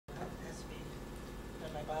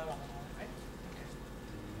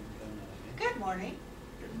morning.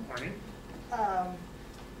 Good morning.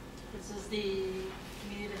 This is the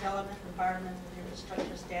Community Development, Environment, and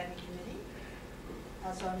Infrastructure Standing Committee.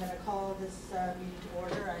 So I'm going to call this meeting to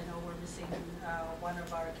order. I know we're missing one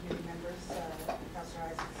of our committee members,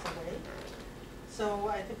 Councillor Isaacs, away. So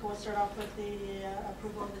I think we'll start off with the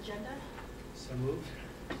approval of the agenda. So moved.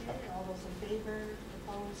 Okay, all those in favor,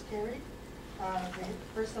 opposed, carried.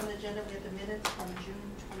 First on the agenda, we have the minutes from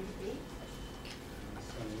June 28th.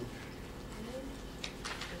 So moved.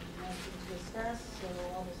 Nothing to discuss, so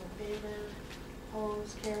all those in favor,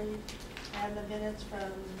 opposed, carried. And the minutes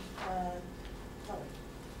from,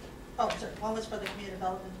 sorry, one was for the community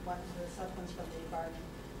development, one the subsequent from the environment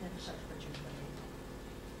and infrastructure for June 28th.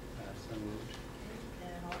 So moved.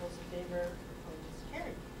 And all those in favor, opposed,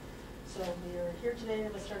 carried. So we are here today,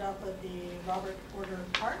 and we'll start off with the Robert Porter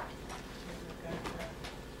Park. We've got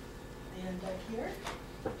the end up here.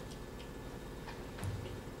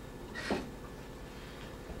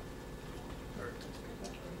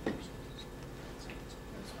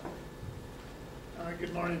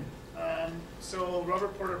 Good morning. So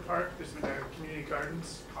Robert Porter Park, there's been a community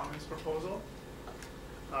gardens commons proposal.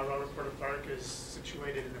 Robert Porter Park is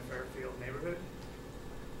situated in the Fairfield neighborhood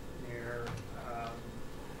near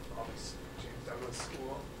James Douglas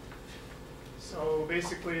School. So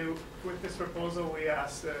basically with this proposal we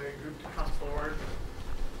asked the group to come forward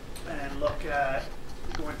and look at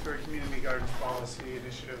going through community gardens policy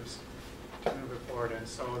initiatives to move it forward. And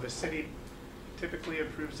so the city typically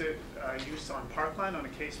approves it use on parkland on a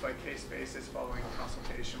case-by-case basis following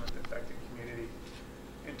consultation with the affected community.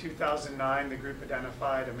 In 2009, the group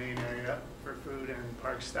identified a main area for food, and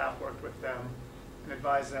park staff worked with them and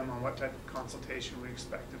advised them on what type of consultation we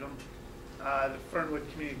expected them. The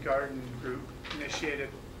Fernwood Community Garden Group initiated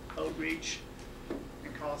outreach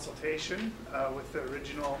and consultation with the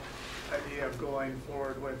original idea of going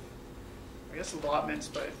forward with, I guess, allotments,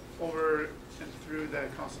 but over and through the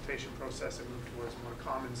consultation process it moved towards a more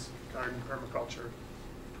commons garden permaculture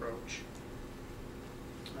approach.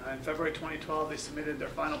 In February 2012 they submitted their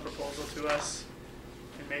final proposal to us.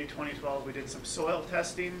 In May 2012 we did some soil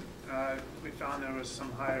testing. We found there was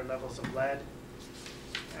some higher levels of lead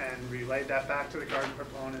and relayed that back to the garden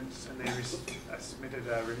proponents, and they submitted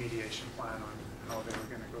a remediation plan on how they were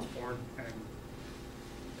going to go forward and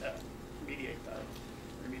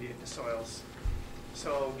remediate the soils.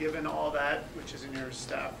 So given all that, which is in your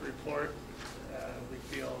staff report, we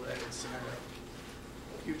feel that it's in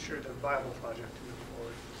the future the viable project to move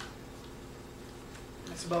forward.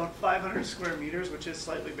 It's about 500 square meters, which is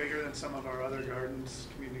slightly bigger than some of our other gardens.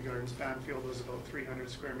 Community Gardens Fanfield was about 300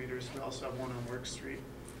 square meters. We also have one on Work Street.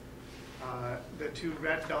 The two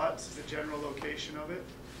red dots is the general location of it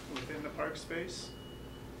within the park space.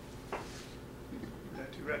 The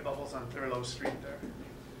two red bubbles on Thurlow Street there.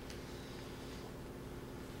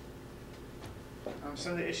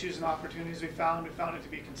 Some of the issues and opportunities we found it to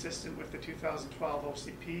be consistent with the 2012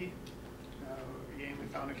 OCP. Again, we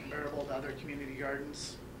found it comparable to other community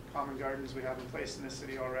gardens, common gardens we have in place in the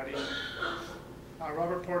city already.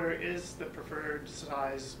 Robert Porter is the preferred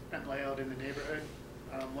size and layout in the neighborhood.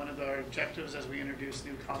 One of our objectives as we introduce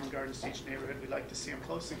new common gardens to each neighborhood, we'd like to see them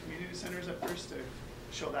close to community centers at first to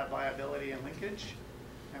show that viability and linkage.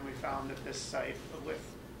 And we found that this site, with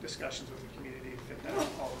discussions with the community, fit that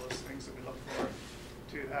all those things that we look for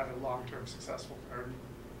to have a long-term successful garden.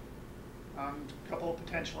 A couple of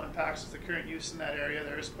potential impacts is the current use in that area.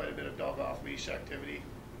 There is quite a bit of dog off-leash activity,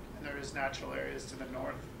 and there is natural areas to the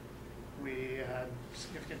north. We had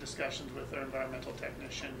significant discussions with our environmental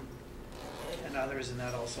technician and others, and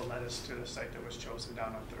that also led us to the site that was chosen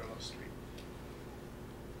down on Thurlow Street.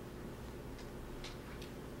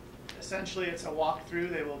 Essentially, it's a walkthrough.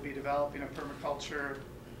 They will be developing a permaculture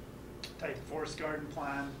type forest garden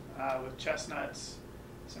plan with chestnuts,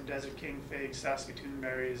 some desert king figs, Saskatoon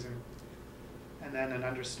berries, and then an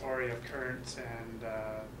understory of currants and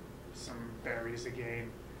some berries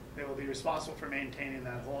again. They will be responsible for maintaining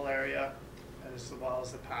that whole area as well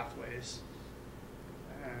as the pathways.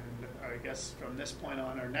 And I guess from this point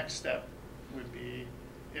on, our next step would be,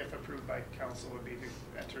 if approved by council, would be to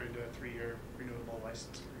enter into a 3-year renewable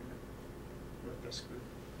license agreement with this group.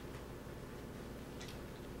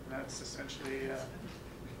 And that's essentially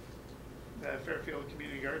the Fairfield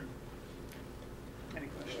Community Garden. Any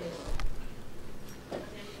questions? Any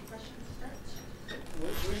questions, Brett?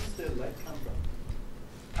 Where's the lead come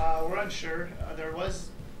from? We're unsure. There was,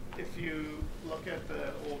 if you look at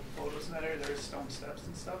the old photos in that area, there's stone steps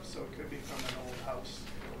and stuff, so it could be from an old house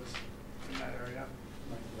that was in that area.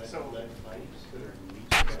 Like lead pipes that are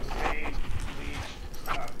leached?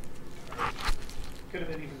 Could have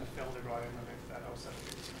been even the fill they brought in if that house had a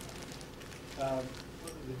leak.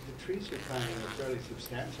 The trees you're planting are fairly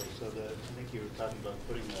substantial, so I think you were talking about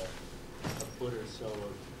putting a foot or so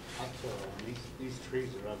of topsoil. And these trees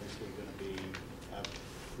are obviously going to be have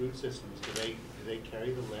root systems. Do they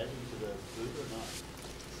carry the lead into the root or not?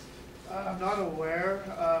 I'm not aware.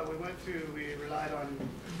 We relied on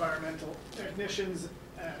environmental technicians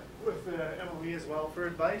with the MOE as well for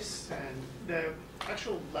advice, and the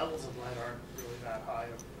actual levels of lead aren't really that high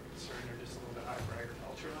of concern. They're just a little bit high for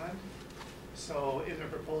agriculture land. So in the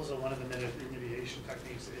proposal, one of the remediation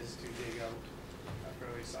techniques is to dig out a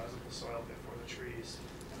fairly sizable soil bit for the trees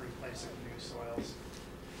and replace it with new soils.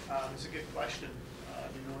 It's a good question.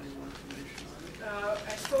 Do you know any more information on it?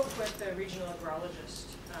 I spoke with the regional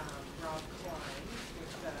agrologist, Rob Klein,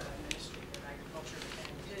 with the Ministry of Agriculture,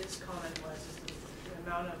 and his comment was the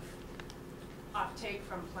amount of uptake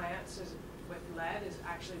from plants with lead is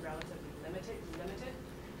actually relatively limited.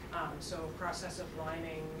 So a process of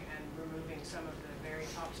liming and removing some of the very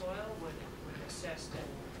topsoil would assist in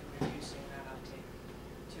reducing that uptake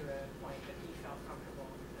to a point that he felt comfortable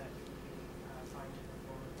that it would be fine to move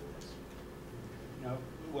forward with this. Now,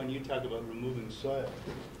 when you talk about removing soil,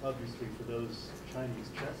 obviously for those Chinese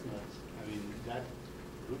chestnuts, I mean, that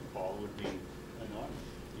root ball would be enormous.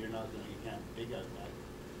 You can't dig out that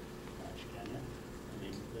much, can you? I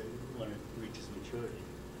mean, when it reaches maturity.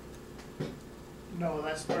 No,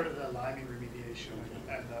 that's part of the liming remediation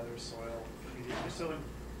and other soil remediation. So in,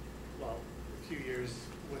 a few years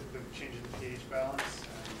with the change in the pH balance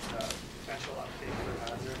and potential uptake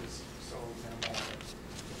for hazard is so minimal that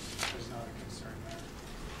there's not a concern there.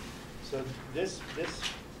 So this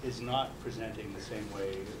is not presenting the same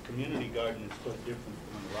way. The community garden is quite different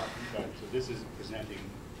from the rocky garden. So this is presenting,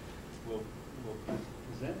 will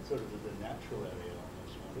present sort of the natural area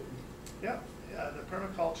almost, won't it? Yeah. The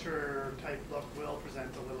permaculture type look will present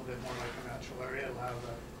a little bit more like a natural area. It'll have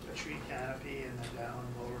a tree canopy, and then down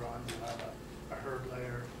lower on we'll have a herb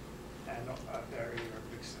layer and a berry or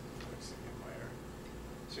mixing layer.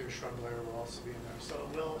 So your shrub layer will also be in there. So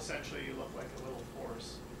it will essentially look like a little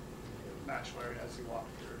forest natural area as you walk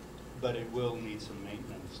through. But it will need some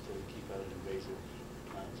maintenance to keep out invasive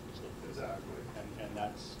plants and so forth. Exactly. And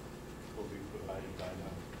that's will be provided by the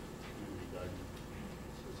community garden.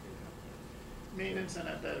 Maintenance, and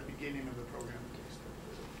at the beginning of the program it takes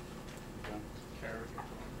Okay. care of it.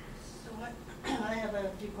 So I have a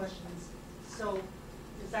few questions. So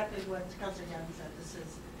exactly what Councilor Gavin said, this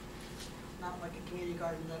is not like a community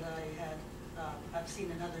garden that I've seen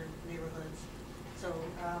in other neighborhoods. So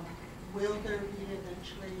will there be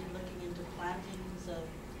eventually looking into plantings of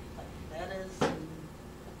like lettuce,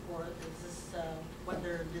 or is this what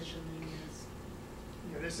they're envisioning is?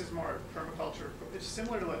 Yeah, this is more permaculture. It's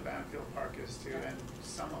similar to what Banfield Park is too, and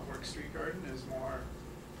Summit Work Street Garden is more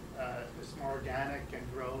organic and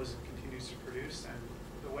grows and continues to produce, and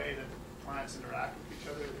the way that plants interact with each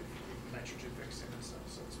other, nitrogen fixing and stuff.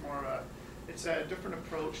 So it's a different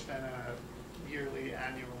approach than a yearly,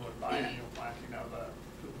 annual, or biannual planting of a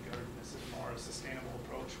food garden. This is more a sustainable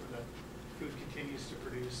approach where the food continues to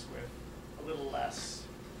produce with a little less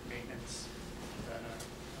maintenance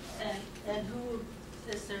than And who,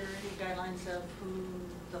 is there any guidelines of who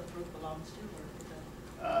the fruit belongs to, or is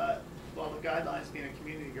that? well, the guidelines being a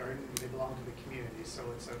community garden, they belong to the community, so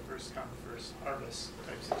it's a first come, first harvest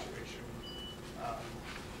type situation.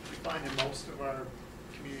 We find in most of our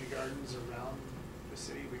community gardens around the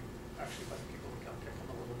city, we actually like people to come pick them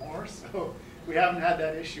a little more, so we haven't had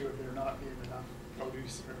that issue of there not being enough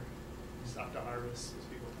produce or stuff to harvest, because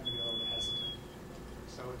people tend to be a little hesitant.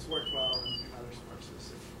 So it's worked well in other parts of the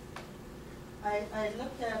city. I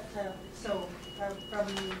looked at, from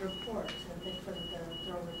the report, I think from the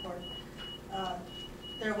thorough report,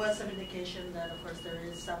 there was some indication that, of course, there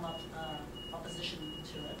is some opposition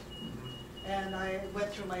to it. And I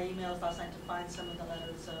went through my emails last night to find some of the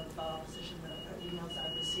letters of opposition, emails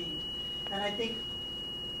I've received. And I think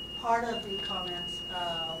part of the comments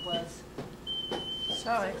was,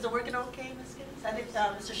 Sorry. is it working okay, Ms. Giddens? I think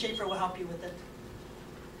Mr. Schaefer will help you with it.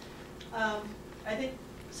 I think,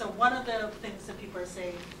 so one of the things that people are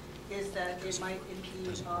saying is that it might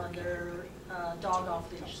impede on their dog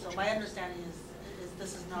off-leash. So my understanding is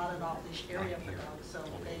this is not an off-leash area for dogs, so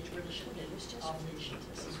they really shouldn't be off-leash.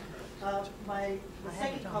 The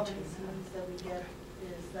second comment that we get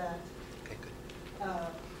is that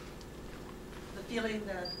the feeling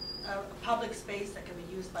that a public space that can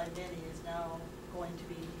be used by many is now going to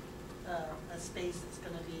be a space that's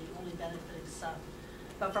going to be only benefiting some.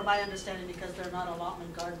 But from my understanding, because they're not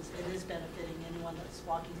allotment gardens, it is benefiting anyone that's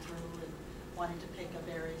walking through and wanting to pick a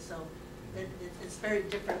berry. So it's very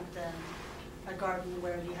different than a garden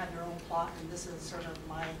where you have your own plot, and this is sort of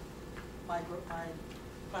my my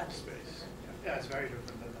planting Space. Yeah, it's very different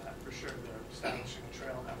than that, for sure. They're establishing a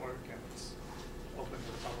trail network and it's open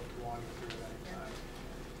to the public to wander through at any time.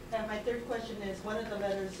 And my third question is, one of the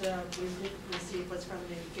letters we did receive was from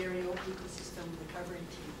the Gary Oak Ecosystem Recovery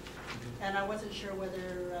Team. And I wasn't sure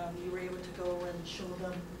whether you were able to go and show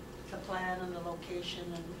them the plan and the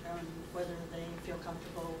location and whether they feel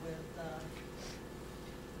comfortable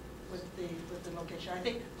with the location. I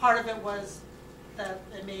think part of it was that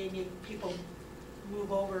it may make people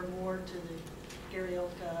move over more to the Gary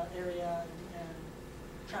Oak area and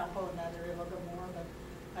Traupo in that area a little bit more, but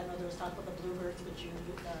I know there was talk about the bluebirds, which you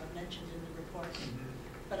mentioned in the report.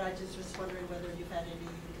 But I just was wondering whether you've had any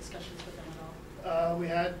discussions with them at all. We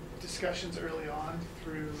had discussions early on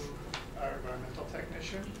through our environmental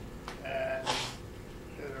technician, and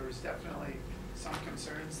there was definitely some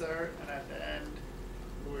concerns there. And at the end,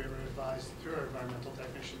 we were advised through our environmental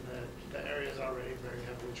technician that the area is already very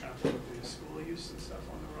heavily trampled with the school use and stuff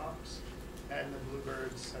on the rocks, and the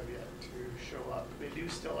bluebirds have yet to show up. They do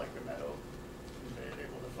still like the meadow. They're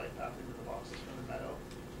able to flight path into the boxes from the meadow,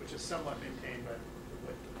 which is somewhat maintained by the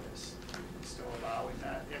width of this, still allowing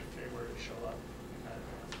that if they were to show up in that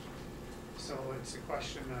area. So it's a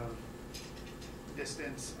question of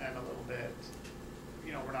distance and a little bit,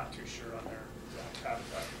 we're not too sure on their exact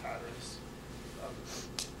habitat patterns of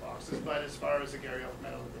the boxes, but as far as the Gary Oak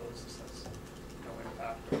Meadow goes, this has no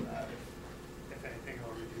impact on that. If anything,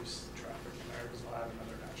 it'll reduce traffic in there because we'll have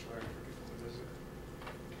another natural area for people to visit.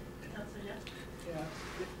 Councilor, yeah? Yeah,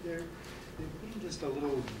 they're being just a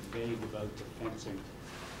little vague about the fencing.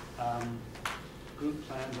 Group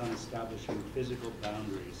plans on establishing physical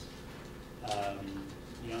boundaries,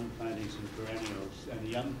 young plantings and perennials, and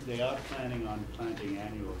they are planning on planting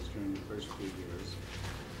annuals during the first few years,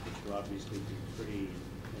 which will obviously be pretty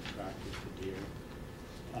attractive to deer.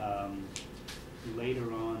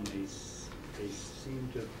 Later on, they seem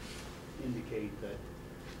to indicate that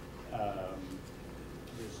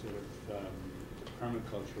this sort of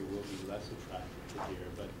permaculture will be less attractive to deer,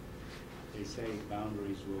 but they say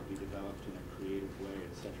boundaries will be developed in a creative way,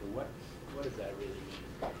 etc. What does that really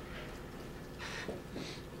mean? Can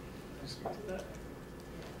I speak to that?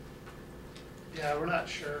 Yeah, we're not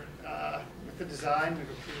sure. With the design, we've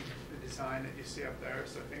approved the design that you see up there,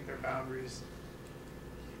 so I think their boundaries,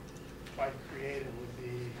 quite creative, would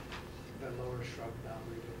be the lower shrub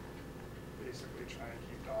boundary to basically try and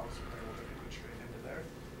keep dogs from able to penetrate into there.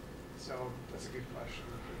 So that's a good question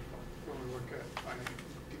when we work at finding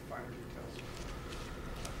finer details.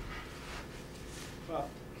 Well,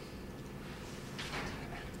 the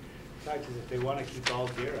fact is, if they want to keep all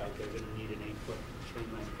deer out, they're going to need an 8-foot chain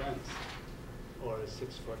link fence or a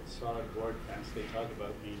 6-foot solid board fence. They talk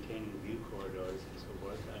about maintaining view corridors and so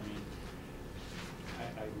forth. I mean,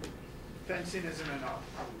 Fencing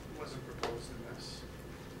wasn't proposed in this,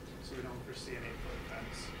 so we don't foresee an 8-foot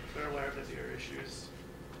fence. They're aware of the deer issues,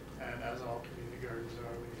 and as all community gardens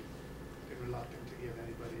are, we're reluctant to give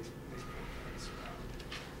anybody an 8-foot fence around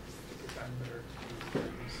to protect their community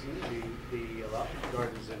gardens. the allotment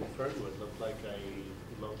gardens in Fernwood look like a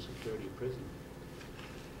low security prison.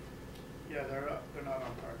 Yeah, they're not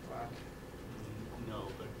on park land. No,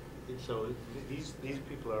 but so these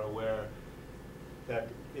people are aware that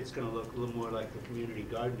it's going to look a little more like the community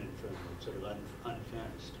garden in Fernwood, sort of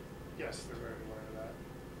unfenced. Yes, they're very aware of that.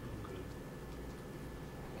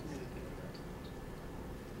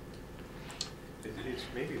 It's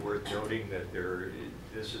maybe worth noting that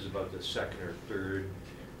this is about the second or third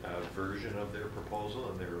version of their proposal,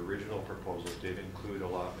 and their original proposal did include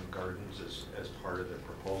allotment gardens as part of the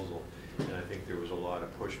proposal. And I think there was a lot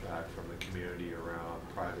of pushback from the community around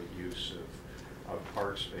private use of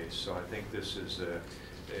park space. So I think this is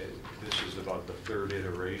about the third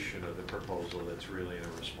iteration of the proposal that's really in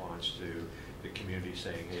a response to the community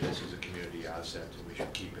saying, hey, this is a community asset and we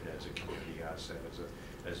should keep it as a community asset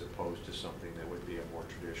as opposed to something that would be a more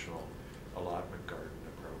traditional allotment garden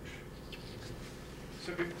approach.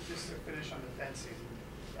 So just to finish on the fencing,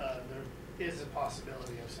 there is a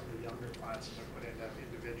possibility of some of the younger plants that are put in that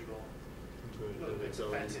individual little bits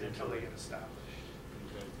of fencing until they get established.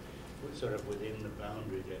 Okay. Sort of within the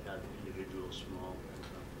boundary that have individual small.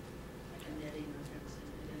 Like a netting or fencing,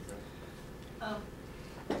 it is.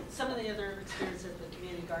 Some of the other experiences with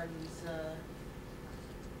community gardens,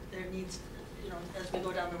 there needs, as we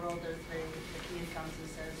go down the road, the community council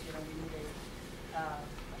says, we need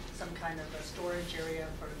some kind of a storage area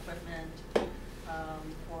for equipment,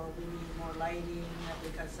 or we need more lighting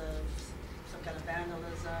because of some kind of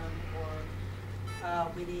vandalism,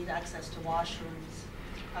 or we need access to washrooms.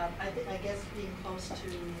 I guess being close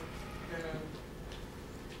to the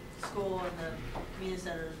school and the community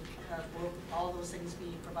center will all those things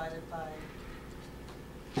be provided by?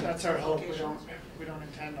 That's our hope. Locations. We don't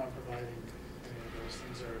intend on providing any of those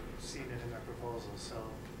things or seeing it in our proposal, so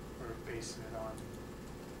we're basing it on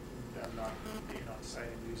them not being on site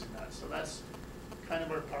and using that. So that's kind of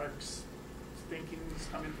where Parks thinking is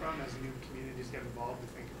coming from. As new communities get involved, we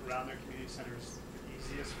think around their community center is the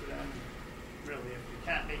easiest for them. Really, if we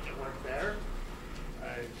can't make it work there,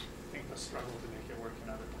 I think they'll struggle to make it work in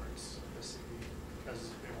other parts of the city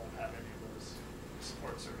because they won't have any of those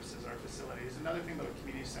support services or facilities. Another thing about a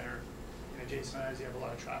community center, Jason and I, is you have a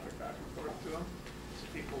lot of traffic back and forth to them. So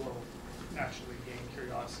people will naturally gain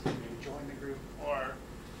curiosity, maybe join the group, or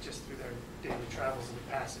just through their daily travels and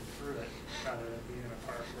passing through it, rather than being in a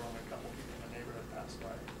park where only a couple people in the neighborhood pass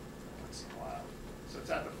by once in a while. So it's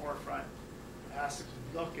at the forefront. It has to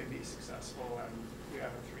look and be successful, and we have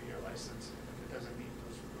a 3-year license. And if it doesn't meet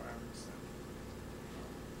those requirements, then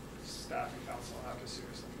staff and council will have to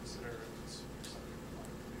seriously consider if it's something we want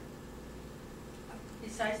to do.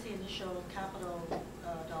 Besides the initial capital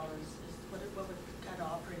dollars, what would kind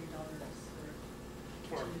of operating dollars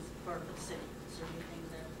for the city? Is there anything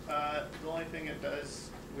there? The only thing it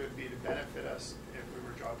does would be to benefit us if we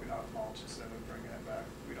were dropping off mulch instead of bringing it back.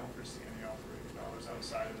 We don't foresee any operating dollars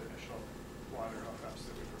outside of the initial water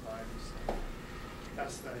hookups that we provide. So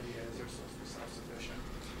that's the idea, is they're supposed to be self-sufficient.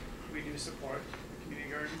 We do support the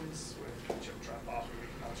community gardens with chip drop-off or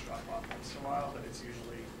mulch drop-off once in a while, but it's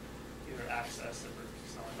usually either access that we're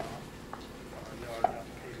selling off from our yard and have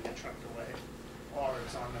to pay to get trucked away, or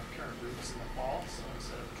it's on the current routes in the fall, so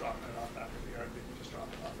instead of dropping it off back at the yard, we can just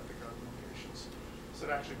drop it off at the garden locations. So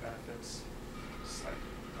it actually benefits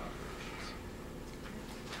slightly operations.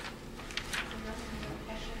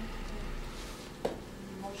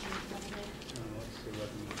 Motion nominated. What's the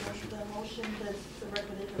recommendation? The motion that the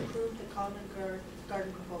recommendation approve the common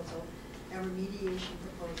garden proposal and remediation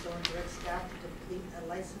proposal and direct staff to complete a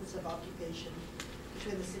license of occupation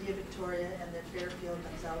between the City of Victoria and the Fairfield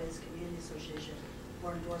Gonzalez Community Association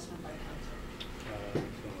for endorsement by council.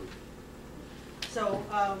 So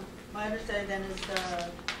my understanding then is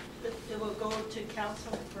it will go to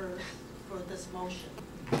council for this motion.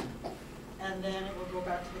 And then it will go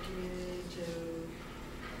back to the community to,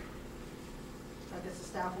 I guess the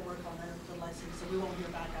staff will work on the license, so we won't hear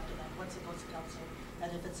back after that. Once it goes to council,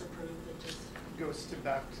 and if it's approved, it just Goes to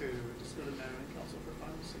back to, just go to mayor and council for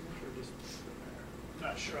final signature, just the mayor. I'm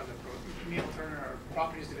not sure on the, Neil Turner, our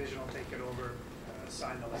properties division will take it over,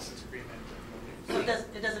 sign the license agreement. so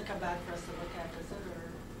it doesn't come back for us to look at, does it, or?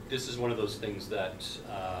 This is one of those things that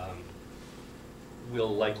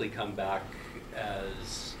will likely come back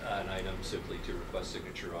as an item simply to request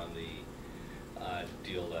signature on the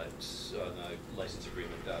deal that's on the license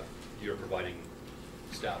agreement that you're providing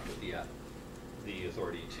staff with the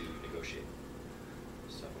authority to negotiate.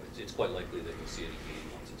 So it's quite likely that you'll see it again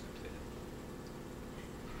once it's completed.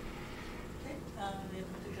 Okay,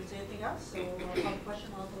 if there's anything else, so I'll call the question.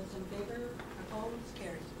 All those in favor, opposed,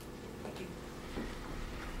 carried. Thank you.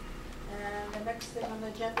 And the next thing on the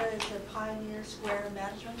agenda is the Pioneer Square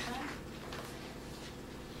Management Plan.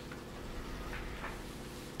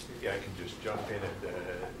 Yeah, I can just jump in at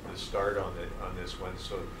the start on this one.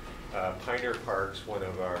 So Pioneer Park's one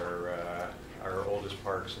of our oldest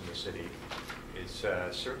parks in the city. It's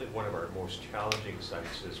certainly one of our most challenging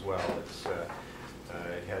sites as well.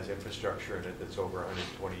 It has infrastructure in it that's over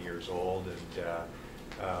 120 years old, and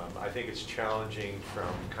I think it's challenging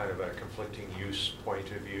from kind of a conflicting use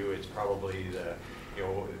point of view. It's probably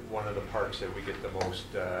one of the parks that we get the most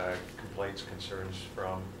complaints, concerns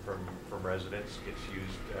from residents. It's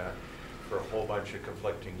used for a whole bunch of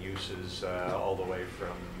conflicting uses, all the way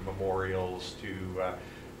from memorials to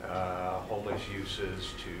homeless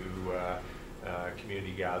uses to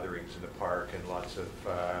community gatherings in the park, and lots of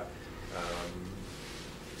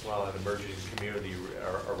an emerging community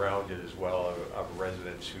around it as well, of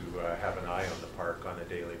residents who have an eye on the park on a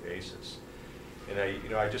daily basis. And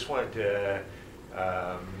I just wanted to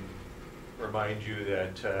remind you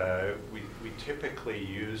that we typically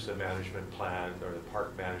use the management plan or the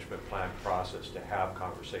park management plan process to have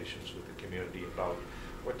conversations with the community about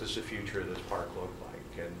what does the future of this park look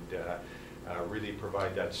like, and really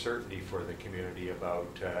provide that certainty for the community about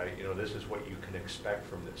this is what you can expect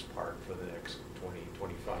from this park for the next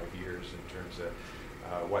 20-25 years in terms of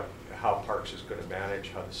how Parks is going to manage,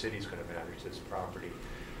 how the city's going to manage this property.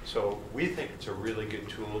 So we think it's a really good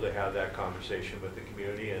tool to have that conversation with the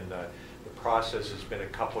community, and the process has been a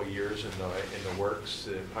couple years in the works.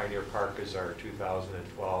 Pioneer Park is our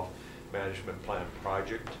 2012 management plan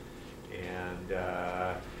project, and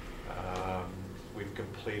we've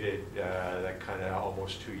completed that kind of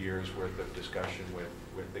almost 2 years worth of discussion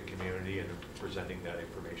with the community and presenting that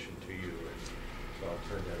information to you. And so I'll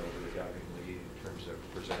turn that over to Doug and Lee in terms of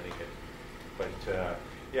presenting it. But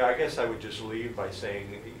yeah, I guess I would just leave by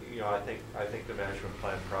saying, I think the management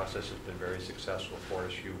plan process has been very successful for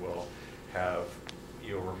us. You will have,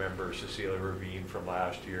 you'll remember Cecilia Ravine from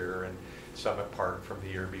last year, and Summit Park from the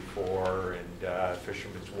year before, and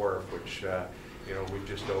Fisherman's Wharf, which we've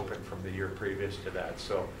just opened from the year previous to that.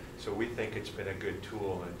 So we think it's been a good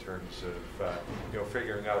tool in terms of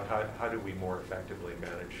figuring out how do we more effectively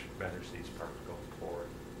manage these parks going forward.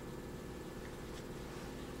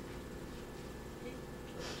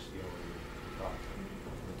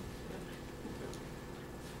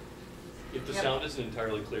 If the sound isn't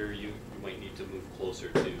entirely clear, you might need to move closer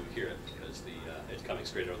to hear it, because it's coming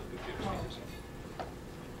straight out of the computer speakers.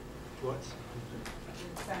 What?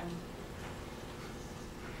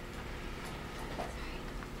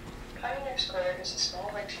 Pioneer Square is a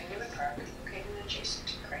small rectangular park located adjacent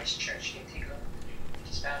to Christ Church Cathedral.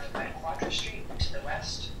 It is bounded by Quadra Street to the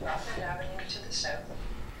west, Rockland Avenue to the south,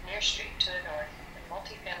 Near Street to the north, and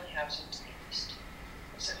multifamily housing to the east.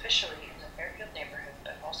 It's officially in the Fairfield neighborhood,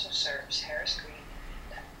 but also serves Harris Green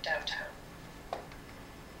downtown.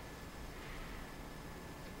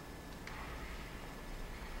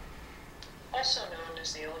 Also known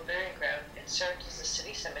as the Old Burying Ground, it served as the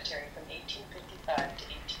city cemetery from 1855 to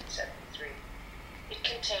 1873. It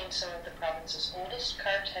contains some of the province's oldest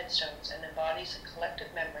carved headstones and embodies a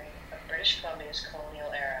collective memory of British Columbia's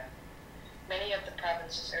colonial era. Many of the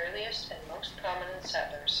province's earliest and most prominent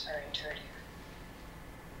settlers are interred here.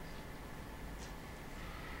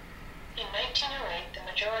 In 1908, the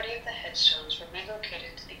majority of the headstones were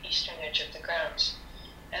relocated to the eastern edge of the grounds.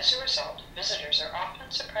 As a result, visitors are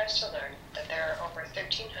often surprised to learn that there are over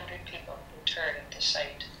 1,300 people interred at the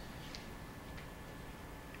site.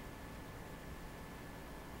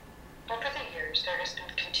 Over the years, there has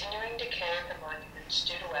been continuing decay of the monuments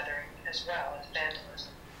due to weathering as well as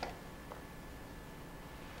vandalism.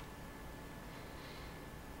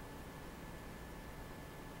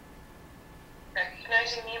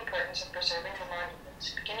 Recognizing the importance of preserving the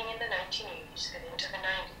monuments, beginning in the 1980s and into the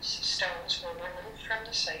 90s, stones were removed from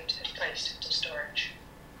the site and placed into storage.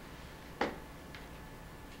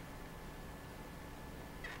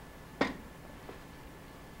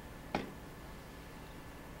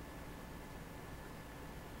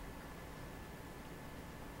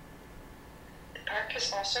 The park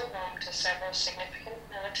is also home to several significant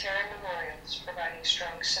military memorials, providing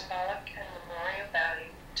strong symbolic and memorial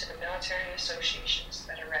value to the military associations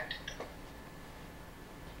that erected them.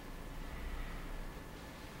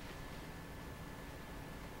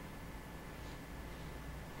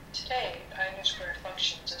 Today, Pioneer Square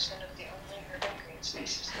functions as one of the only urban green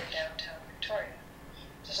spaces in downtown Victoria.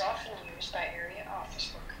 It is often used by area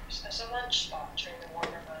office workers as a lunch spot during the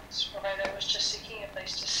warmer months, or by those just seeking a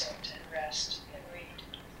place to sit and rest and read.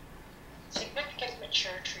 Significant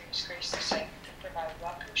mature trees grace the site and provide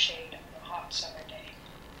welcome shade on a hot summer day.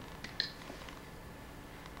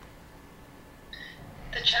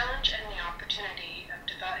 The challenge and the opportunity of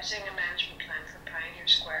devising a management plan for Pioneer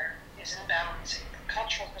Square is in balancing the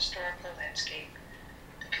cultural historical landscape,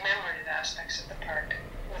 the commemorative aspects of the park,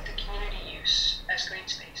 with the community use as green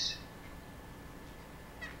space.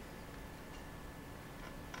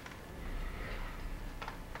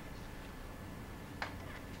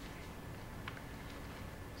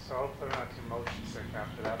 So I'll put on to motion soon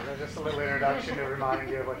after that. But just a little introduction to remind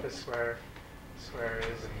you of what the square is and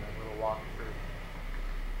a little walk through.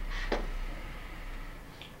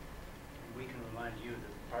 We can remind you that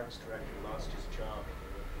the Parks Director lost his job.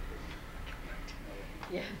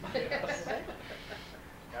 Yeah. I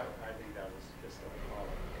think that was just a call.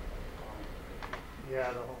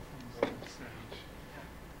 Yeah, the whole thing's a little strange.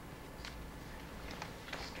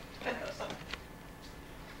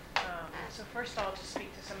 So first I'll just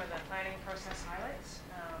speak to some of the planning process highlights.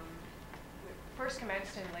 We first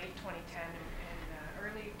commenced in late 2010. In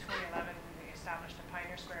early 2011, we established a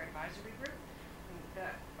Pioneer Square Advisory Group.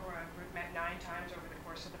 That group met 9 times over the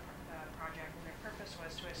course of the project, and their purpose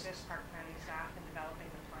was to assist park planning staff in developing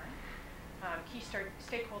the plan. Key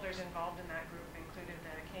stakeholders involved in that group included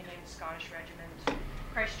the Canadian Scottish Regiment,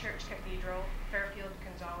 Christ Church Cathedral, Fairfield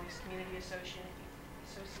Gonzales Community Association,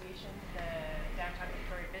 the Downtown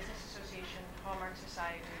Victoria Business Association, Hallmark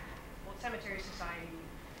Society, Old Cemetery Society,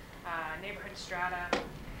 Neighborhood Strata,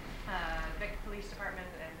 Vic Police Department,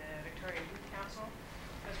 and the Victoria Youth Council,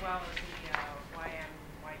 as well as the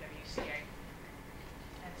YMYWCA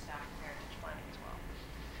and staff of heritage planning as well.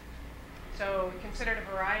 So So we considered a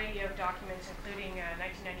variety of documents, including a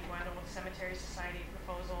 1991 Old Cemetery Society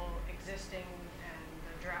proposal, existing, and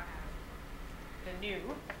the new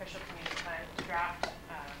official community plan draft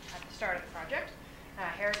at the start of the project,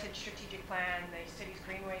 Heritage Strategic Plan, the city's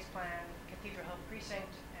Greenways Plan, Cathedral Hill Precinct,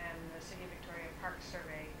 and the City of Victoria Park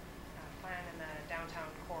Survey Plan, and the Downtown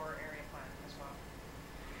Core Area Plan as well.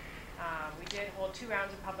 We did hold 2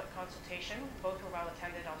 rounds of public consultation. Both were well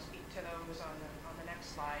attended. I'll speak to those on the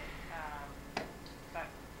next slide. But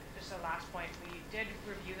just the last point, we did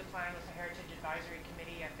review the plan with the Heritage Advisory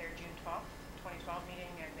Committee at their June 12th, 2012 meeting,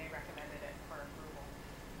 and they recommended it for approval.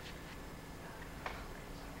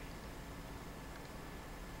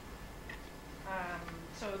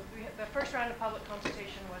 So the first round of public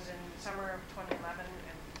consultation was in summer of 2011,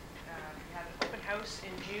 and we had an open house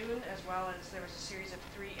in June, as well as there was a series of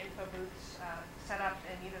 3 info booths set up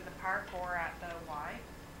in either the park or at the Y.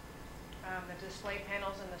 The display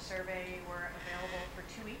panels and the survey were available for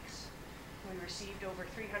 2 weeks. We received over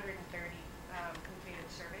 330 completed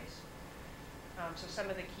surveys. So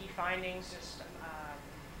some of the key findings, just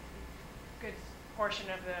good portion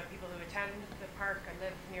of the people who attend the park and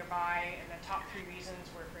live nearby, and the top 3 reasons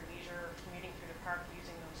were for leisure, commuting through the park,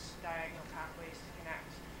 using those diagonal pathways to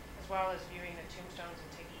connect, as well as viewing the tombstones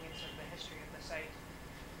and taking in sort of the history of the site.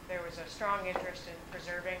 There was a strong interest in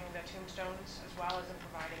preserving the tombstones, as well as in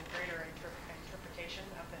providing greater interpretation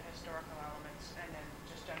of the historical elements, and then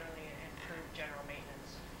just generally improved general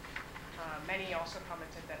maintenance. Many also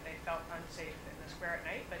commented that they felt unsafe in the square at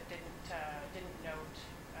night, but didn't note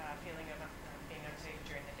feeling of being unsafe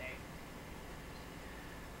during the day.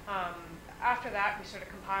 After that, we sort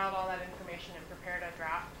of compiled all that information and prepared a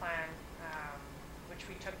draft plan,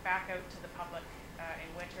 which we took back out to the public in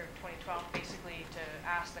winter of 2012, basically to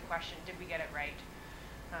ask the question, did we get it right?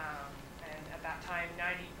 And at that time,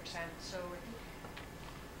 90%. So I think,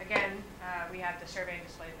 again, we had the survey and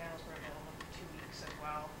display panels were available for 2 weeks as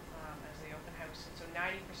well as the open house. And so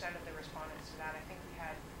 90% of the respondents to that, I think we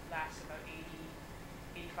had last about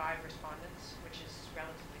 85 respondents, which is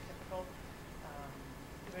relatively typical.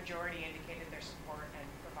 The majority indicated their support and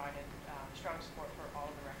provided strong support for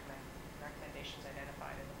all of the recommendations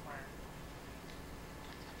identified in the plan.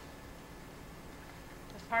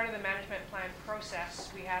 As part of the management plan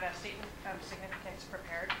process, we had a statement of significance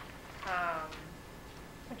prepared,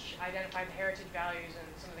 which identified the heritage values and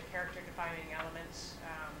some of the character-defining elements.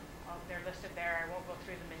 They're listed there. I won't go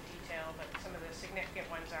through them in detail, but some of the significant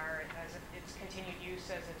ones are as its continued use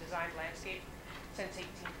as a designed landscape since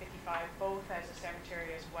 1855, both as a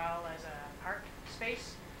cemetery as well as a park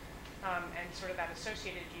space, and sort of that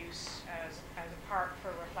associated use as a park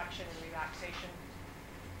for reflection and relaxation,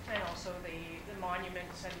 and also the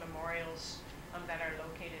monuments and memorials that are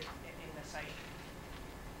located in the site.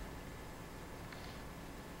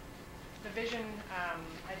 The vision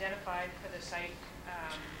identified for the site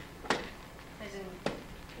is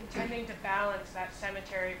intending to balance that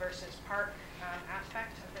cemetery versus park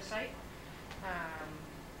aspect of the site.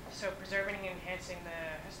 So preserving and enhancing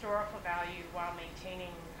the historical value while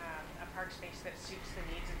maintaining a park space that suits the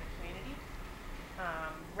needs of the community.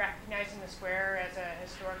 Recognizing the square as a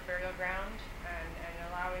historic burial ground and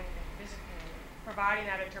allowing providing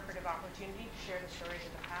that interpretive opportunity to share the stories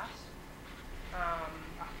of the past.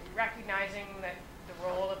 Recognizing that the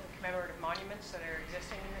role of the commemorative monuments that are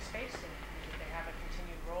existing in the space, and that they have a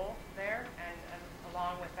continued role there, and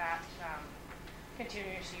along with that,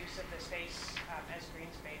 continuous use of the space as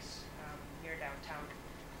green space near downtown.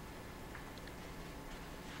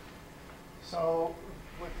 So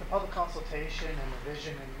with the public consultation and the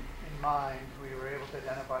vision in mind, we were able to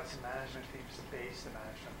identify some management themes to base the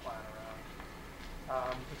management plan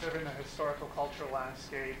around. Preserving the historical cultural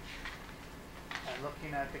landscape and looking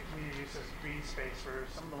at the community use as green space were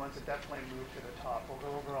some of the ones that definitely moved to the top. We'll go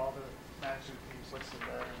over all the management themes listed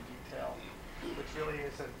there in detail, which really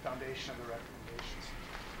is the foundation of the recommendations.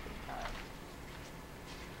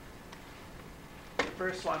 The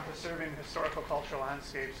first one, preserving historical cultural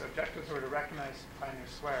landscapes. Objectives were to recognize Pioneer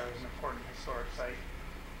Square as an important historic site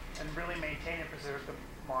and really maintain and preserve the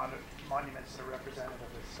monuments that are representative of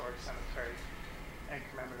the historic cemetery and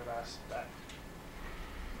commemorative aspect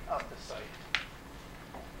of the site.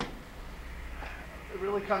 It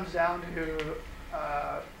really comes down to,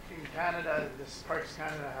 in Canada, this Parks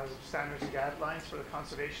Canada has standards and guidelines for the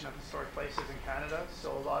conservation of historic places in Canada.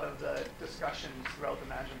 So a lot of the discussions throughout the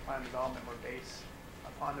management plan development were based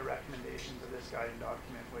upon the recommendations of this guiding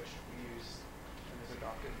document, which we use and is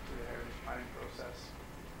adopted through the heritage planning process.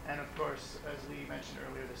 And of course, as Lee mentioned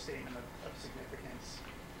earlier, the statement of significance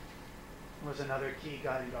was another key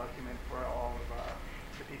guiding document for all of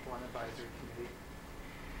the people on the advisory committee.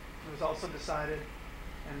 It was also decided,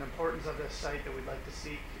 and the importance of this site, that we'd like to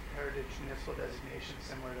seek heritage municipal designation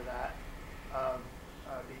similar to that of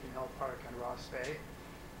Beacon Hill Park and Ross Bay,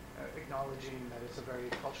 acknowledging that it's a very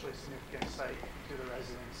culturally significant site to the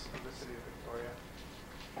residents of the city of Victoria.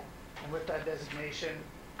 And with that designation,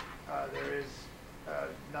 there is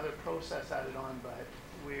another process added on, but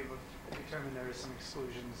we've determined there is some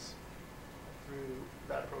exclusions through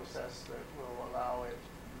that process that will allow it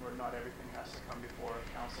where not everything has to come before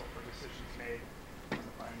council for decisions made on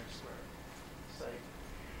the Pioneer Square site.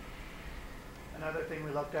 Another thing we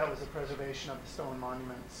looked at was the preservation of the stone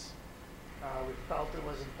monuments. We felt it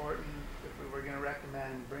was important, if we were going to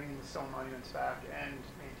recommend bringing the stone monuments back and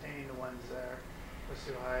maintaining the ones there, was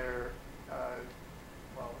to hire a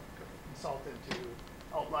consultant to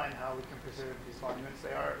outline how we can preserve these monuments.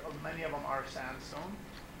 Many of them are sandstone,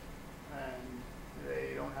 and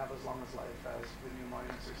they don't have as long as life as the new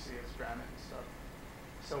monuments we see as granite and stuff.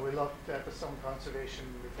 So we looked at the stone conservation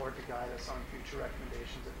report to guide us on future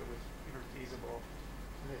recommendations if it was even feasible.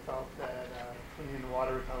 And they felt that cleaning the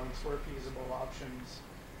water repellents were feasible options,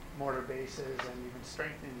 mortar bases, and even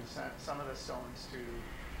strengthening some of the stones to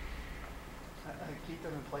keep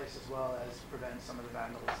them in place as well as prevent some of the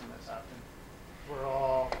vandalism that's happened. Were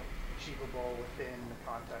all achievable within the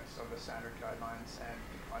context of the standard guidelines and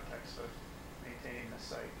the context of maintaining the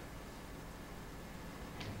site.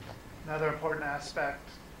 Another important aspect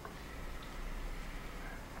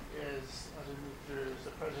is, as we move through, is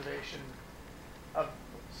the preservation of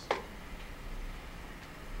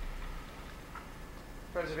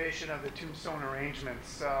the tombstone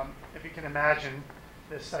arrangements. If you can imagine,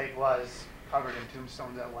 this site was covered in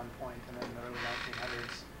tombstones at one point, and in the early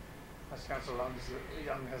 1900s, as Councillor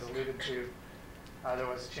Young has alluded to, there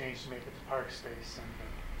was a change to make it the park space, and the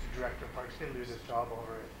director of parks did lose his job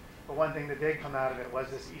over it. But one thing that did come out of it was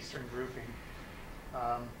this eastern grouping.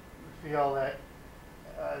 We feel that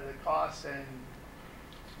the cost and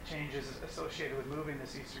changes associated with moving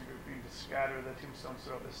this eastern grouping to scatter the tombstones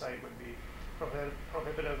throughout the site would be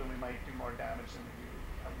prohibitive, and we might do more damage than we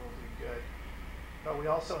will do good. But we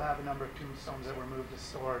also have a number of tombstones that were moved to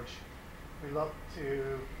storage. We looked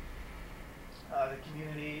to the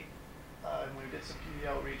community, and we did some community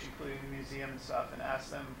outreach, including the museum and stuff, and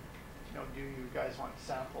asked them, do you guys want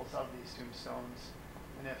samples of these tombstones?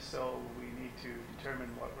 And if so, we need to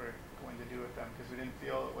determine what we're going to do with them, because we didn't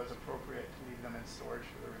feel it was appropriate to leave them in storage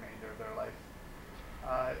for the remainder of their life.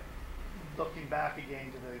 Looking back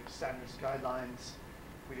again to the standards guidelines,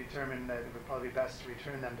 we determined that it would probably be best to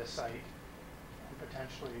return them to site and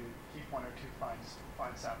potentially keep one or two fine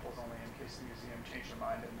samples only in case the museum changed their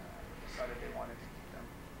mind and decided they wanted to keep them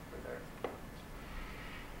for there.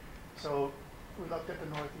 So we looked at the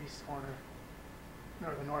northeast corner,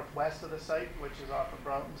 or the northwest of the site, which is off of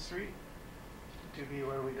Broughton Street, to be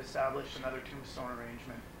where we'd established another tombstone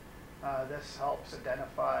arrangement. This helps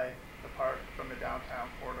identify the park from the downtown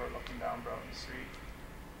corridor looking down Broughton Street,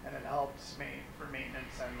 and it helps for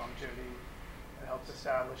maintenance and longevity. It helps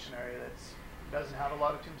establish an area that doesn't have a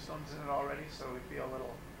lot of tombstones in it already, so we feel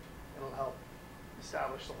it'll help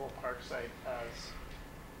establish the whole park site as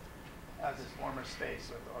its former space,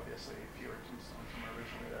 with obviously fewer tombstones than were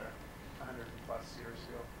originally there 100+ years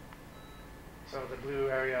ago. So the blue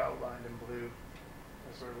area outlined in blue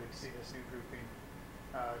is where we'd see this new grouping.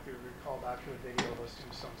 If you recall back to the video, those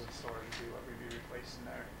tombstones in storage would be what we'd be replacing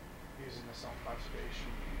there, using the stone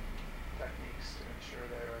conservation techniques to ensure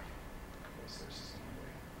they're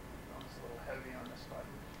sustainably. It's a little heavy on this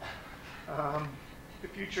button. The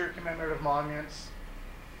future commemorative monuments.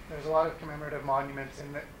 There's a lot of commemorative monuments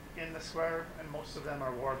in the square, and most of them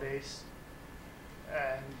are war-based.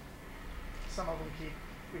 And some of them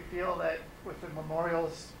we feel that with the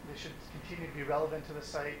memorials, they should continue to be relevant to the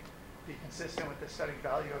site, be consistent with the aesthetic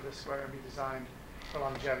value of the square, and be designed for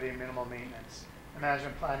longevity and minimal maintenance. The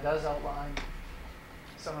management plan does outline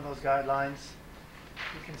some of those guidelines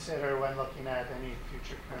to consider when looking at any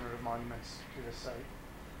future commemorative monuments to the site.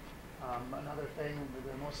 Another thing,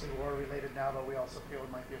 they're mostly war-related now, but we also feel it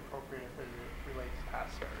might be appropriate if they relate to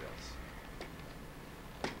past burials.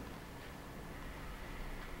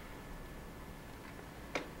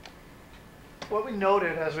 What we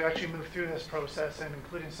noted as we actually moved through this process, and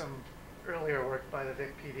including some earlier work by the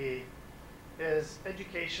Vic PD, is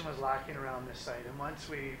education was lacking around this site. And once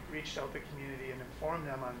we reached out to the community and informed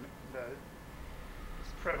them on the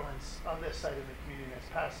prevalence of this site in the community as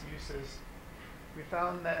past uses, we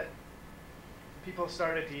found that people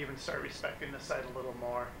started to even start respecting the site a little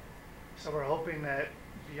more. So we're hoping that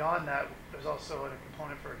beyond that, there's also a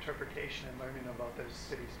component for interpretation and learning about the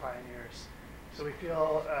city's pioneers. So we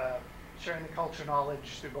feel sharing the culture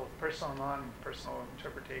knowledge through both personal and non-personal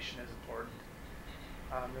interpretation is important.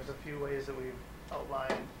 There's a few ways that we've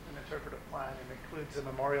outlined an interpretive plan, and includes a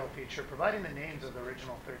memorial feature providing the names of the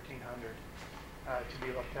original 1300 to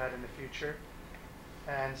be looked at in the future,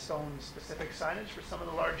 and stone-specific signage for some of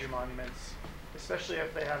the larger monuments, especially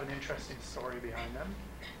if they have an interesting story behind them.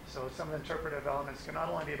 So some of the interpretive elements can not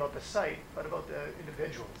only be about the site, but about the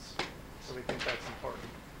individuals. So we think that's important.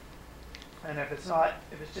 And if it's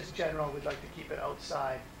just general, we'd like to keep it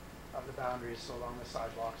outside of the boundaries, so along the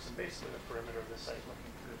sidewalks and basically the perimeter of the site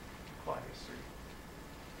looking through Columbia Street.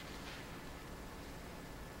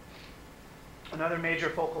 Another major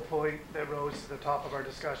focal point that rose to the top of our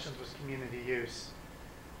discussions was community use.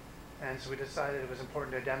 And so we decided it was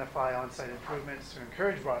important to identify on-site improvements to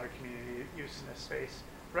encourage broader community use in this space,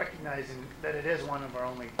 recognizing that it is one of our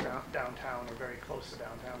only downtown or very close to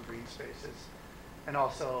downtown green spaces, and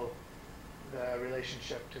also the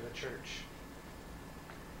relationship to the church.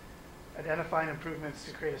 Identifying improvements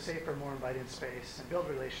to create a safer, more inviting space and build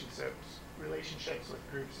relationships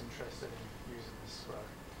with groups interested in using this square.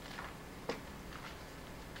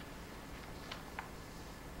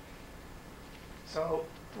 So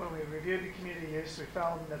when we reviewed the community use, we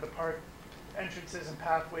found that the park entrances and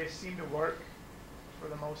pathways seem to work for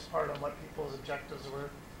the most part on what people's objectives were.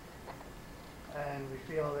 And we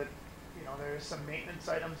feel that, you know, there is some maintenance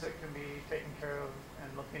items that can be taken care of,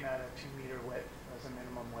 and looking at a 2-meter width as a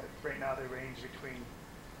minimum width. Right now they range between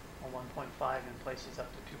 1.5 in places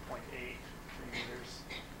up to 2.8, 3 meters.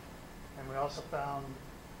 And we also found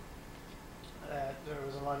that there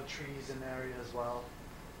was a lot of trees in the area as well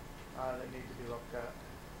that need to be looked at.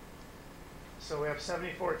 So we have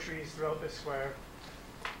 74 trees throughout the square,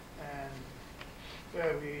 and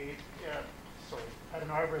we had an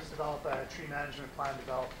arborist develop a tree management plan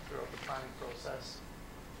developed throughout the planning process.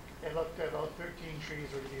 It looked at about 13 trees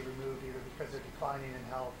were to be removed either because they're declining in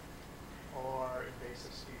health or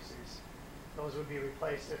invasive species. Those would be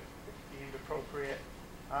replaced if deemed appropriate.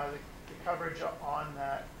 The coverage on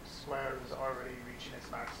that square is already reaching its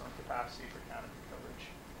maximum capacity for canopy coverage.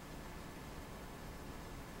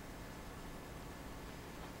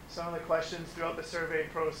 Some of the questions throughout the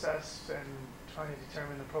survey process and trying to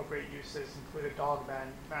determine appropriate uses included dog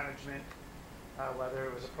management, whether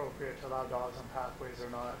it was appropriate to allow dogs on pathways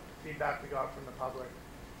or not. The feedback we got from the public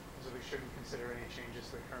was that we shouldn't consider any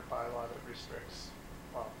changes to the current bylaw that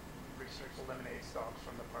eliminates dogs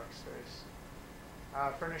from the park space.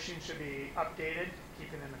 Furnishing should be updated,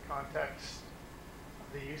 keeping in the context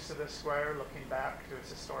of the use of the square, looking back to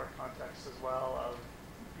its historic context as well of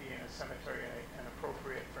being a cemetery, and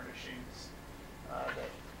appropriate furnishings that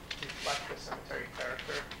reflect the cemetery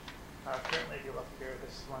character. Currently, if you look here,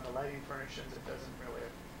 this is one of the lighting furnishings. It doesn't really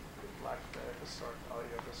reflect the historic value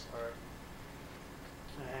of the square.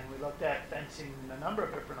 And we looked at fencing a number of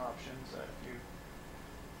different options. If you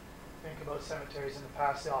think about cemeteries in the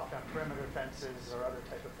past, they often have perimeter fences or other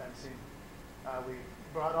type of fencing. We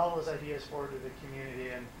brought all those ideas forward to the community,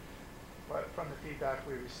 and from the feedback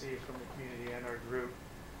we received from the community and our group,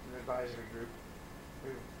 the advisory group,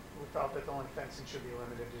 we felt that the only fencing should be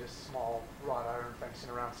limited to just small wrought iron fencing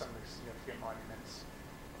around some of the significant monuments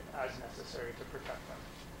as necessary to protect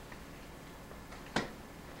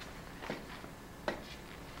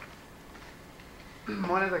them.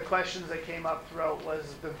 One of the questions that came up throughout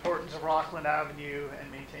was the importance of Rockland Avenue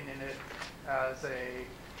and maintaining it as a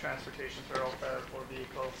transportation thoroughfare for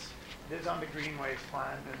vehicles. It is on the Greenways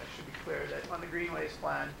plan, and it should be clear that on the Greenways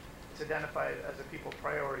plan, it's identified as a people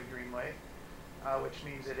priority greenway, which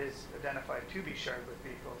means it is identified to be shared with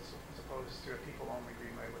vehicles as opposed to a people-only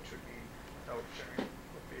greenway, which would mean without sharing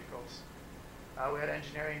with vehicles. We had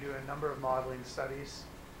engineering do a number of modeling studies,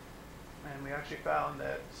 and we actually found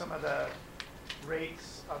that some of the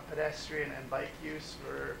rates of pedestrian and bike use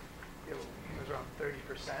were, it was around 30%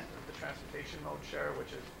 of the transportation mode share,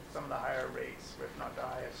 which is some of the higher rates, if not the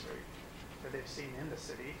highest rate that they've seen in the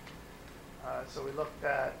city. So we looked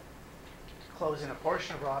at closing a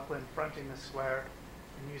portion of Rockland fronting the square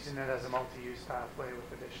and using it as a multi-use pathway with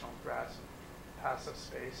additional grass and passive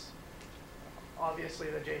space.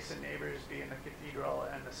 Obviously, the adjacent neighbors being the cathedral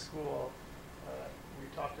and the school, we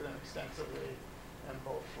talked to them extensively, and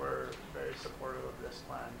both were very supportive of this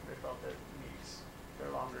plan. They felt it meets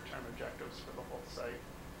their longer-term objectives for the whole site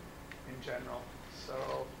in general. So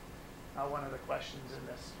one of the questions in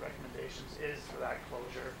this recommendations is for that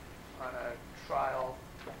closure on a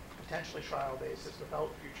potentially trial basis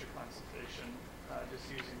without future consultation, just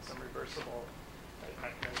using some reversible type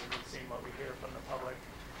mechanism and seeing what we hear from the public.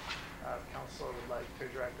 Council would like to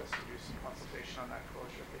direct us to do some consultation on that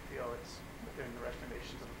closure. If they feel it's within the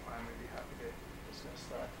recommendations of the plan, we'd be happy to discuss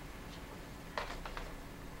that.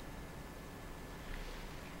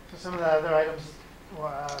 So some of the other items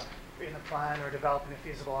in the plan are developing a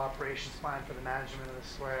feasible operations plan for the management of the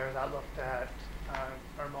square. That looked at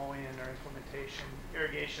our mowing or implementation,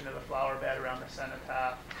 irrigation of the flower bed around the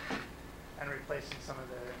cenotaph, and replacing some of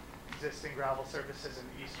the existing gravel surfaces in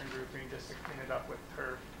the eastern grouping just to clean it up with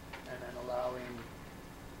turf, and then allowing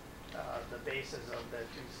the bases of the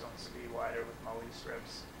tombstones to be wider with mowing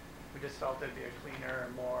strips. We just felt it'd be a cleaner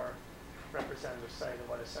and more representative site of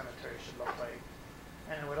what a cemetery should look like.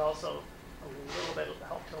 And it would also a little bit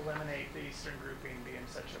help to eliminate the eastern grouping being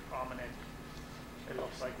such a prominent, it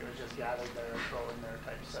looks like it was just gathered there, thrown in there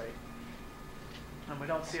type site. And we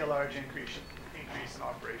don't see a large increase in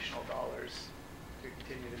operational dollars to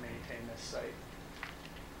continue to maintain this site.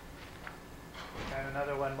 And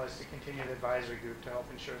another one was to continue the advisory group to help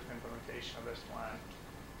ensure the implementation of this plan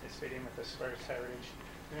is fitting with the square's heritage.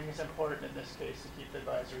 I think it's important in this case to keep the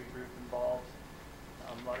advisory group involved.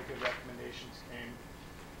 A lot of good recommendations came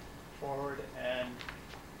forward, and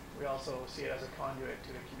we also see it as a conduit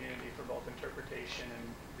to the community for both interpretation and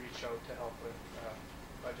reach out to help with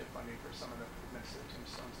budget funding for some of the improvements to the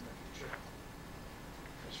tombstones in the future.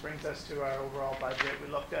 Which brings us to our overall budget. We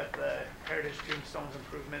looked at the Heritage Tombstones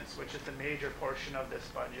improvements, which is the major portion of this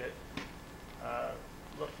budget,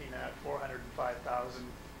 looking at $405,000.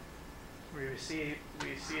 We see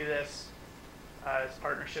this as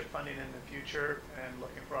partnership funding in the future and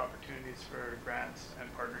looking for opportunities for grants and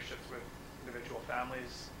partnerships with individual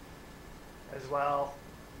families, as well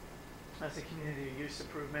as the community use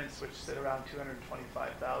improvements, which sit around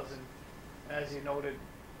 $225,000. As you noted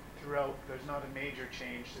throughout, there's not a major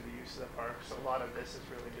change to the use of the park, so a lot of this is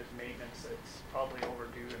really just maintenance that's probably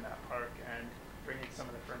overdue in that park, and bringing some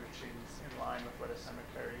of the furnishings in line with what a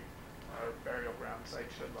cemetery or burial ground site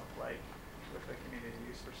should look like with the community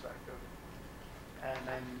use perspective. And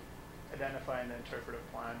then identifying the interpretive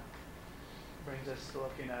plan brings us to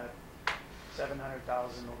looking at $700,000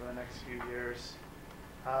 over the next few years.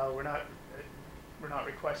 We're not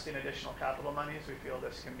requesting additional capital monies. We feel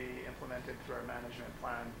this can be implemented through our management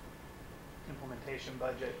plan implementation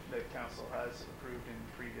budget that council has approved in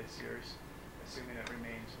previous years, assuming it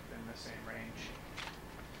remains within the same range.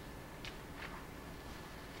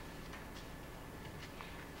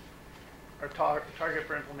 Our target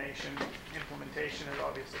for implementation is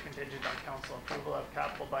obviously contingent on council approval of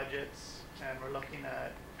capital budgets, and we're looking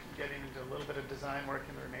at getting into a little bit of design work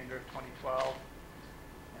in the remainder of 2012,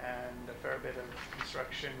 and a fair bit of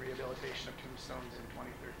construction rehabilitation of tombstones in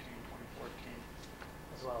 2013, 2014,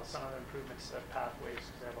 as well as some of the improvements to pathways,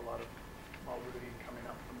 because they have a lot of rooting coming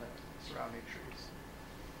up from the surrounding trees.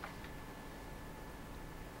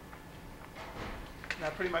 And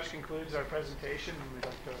that pretty much concludes our presentation, and we'd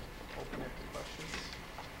like to open it to questions.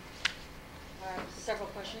 Several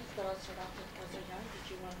questions, but I'll start off with Councilor Young. Did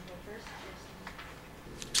you want to go first?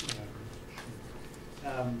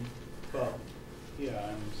 Well, yeah,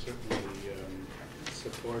 I'm certainly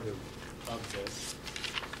supportive of this.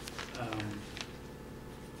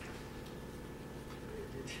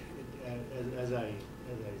 As I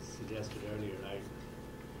suggested earlier,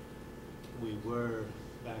 we were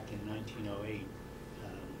back in 1908.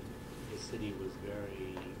 The city was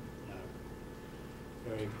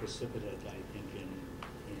very precipitate, I think, in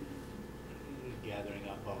gathering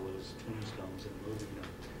up all those tombstones and moving them.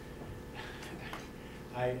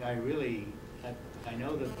 I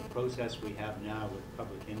know that the process we have now with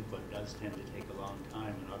public input does tend to take a long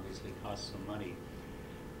time and obviously costs some money,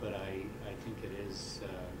 but I think it is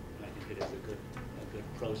a good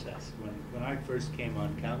process. When I first came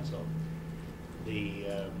on council,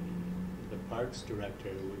 the parks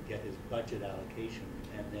director would get his budget allocation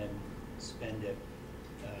and then spend it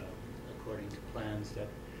according to plans that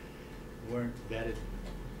weren't vetted,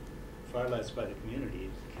 far less by the community.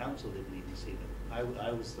 The council didn't even see them.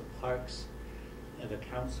 I was the parks, the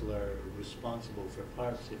councillor responsible for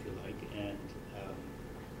parks, if you like, and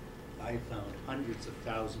I found hundreds of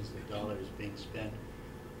thousands of dollars being spent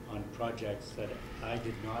on projects that I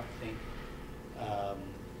did not think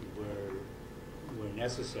were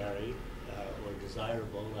necessary or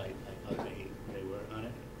desirable. I thought they were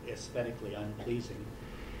aesthetically unpleasing.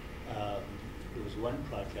 There was one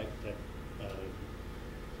project that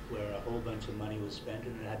where a whole bunch of money was spent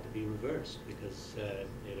and it had to be reversed because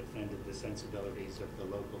it offended the sensibilities of the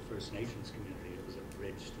local First Nations community. It was a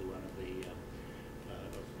bridge to one of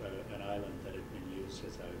an island that had been used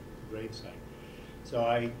as a gravesite. So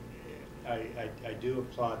I do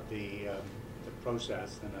applaud the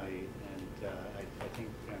process, and I think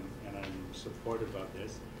and I'm supportive of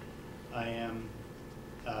this. I am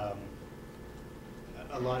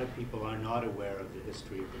a lot of people are not aware of the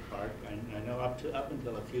history of the park. I know up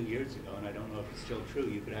until a few years ago, and I don't know if it's still true,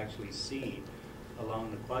 you could actually see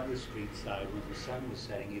along the Quadra Street side when the sun was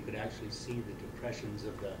setting, you could actually see the depressions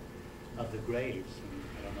of the graves. And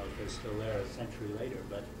I don't know if they're still there a century later,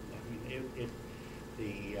 but I mean,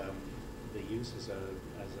 the use as a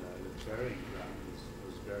burying ground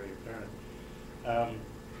was very apparent.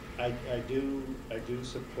 I do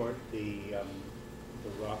support the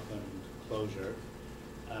Rockland closure.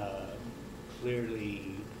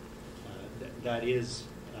 Clearly, that is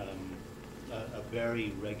a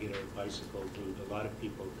very regular bicycle route. A lot of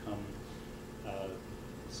people come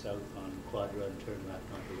south on Quadra and turn left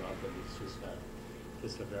onto Rockland. It's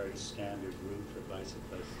just a very standard route for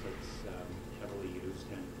bicyclists that's heavily used,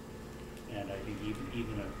 and I think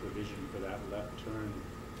even a provision for that left turn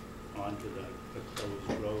onto the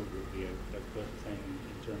closed road would be a good thing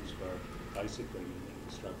in terms of our bicycling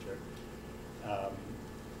infrastructure.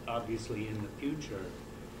 Obviously, in the future,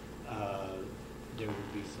 there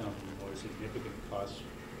will be some more significant costs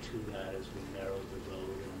to that as we narrow the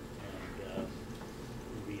road and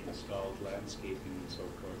reinstall landscaping and so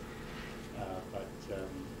forth. But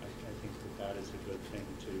I think that is a good thing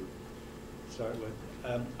to start with.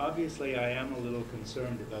 Obviously, I am a little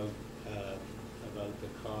concerned about the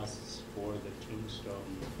costs for the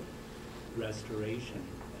tombstone restoration.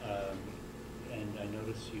 And I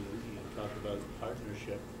noticed you talk about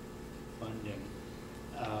partnership funding.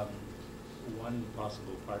 One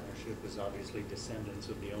possible partnership is obviously descendants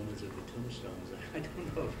of the owners of the tombstones. I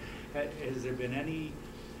don't know, has there been any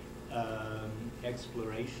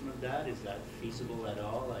exploration of that? Is that feasible at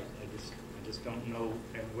all? I just don't know.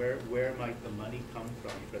 And where might the money come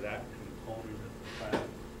from for that component of the plan?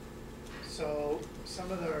 So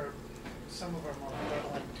some of our more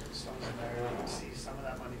prevalent tombstones in there, you can see some of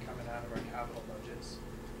that money coming out of our capital budgets.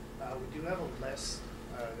 We do have a list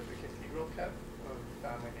that the cathedral kept of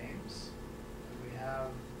family names. And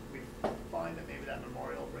we find that maybe that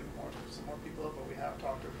memorial will bring some more people up, but we have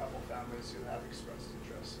talked to a couple families who have expressed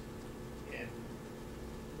interest in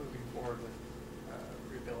moving forward with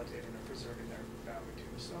rehabilitating or preserving their family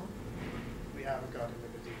tombstone. We haven't got into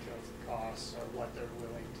the details of costs or what they're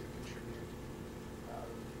willing to contribute,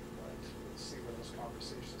 but we'll see where those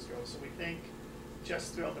conversations go. So we think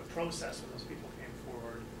just throughout the process when those people came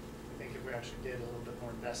forward, I think if we actually did a little bit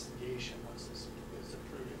more investigation once this is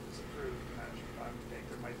approved, if it's approved, I think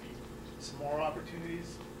there might be some more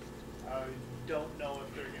opportunities. I don't know if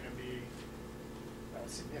they're going to be a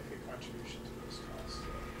significant contribution to those costs.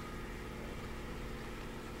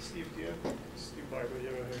 Steve, Steve Barber,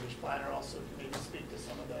 you're a heritage planner, also maybe speak to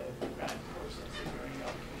some of the grant processes or any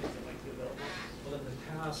opportunities that might be available. Well, in the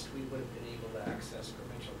past, we would have been able to access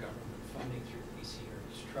provincial government funding through the BC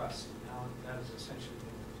Heritage Trust. Now that is essentially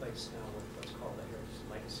been replaced now with what's called the Heritage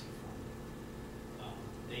Legacy Fund.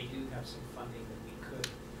 They do have some funding that we could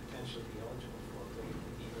potentially be eligible for, but it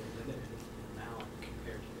would be very limited in amount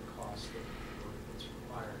compared to the cost of the work that's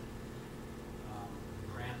required.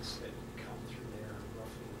 Grants that come through there are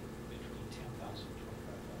roughly between $10,000 and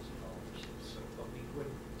 $25,000. So, but we would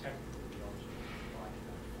technically be eligible to apply to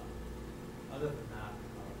that fund. Other than that,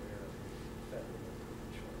 I'm not aware of federal or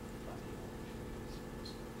provincial funding opportunities.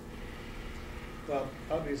 Well,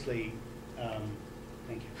 obviously,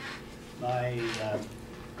 thank you.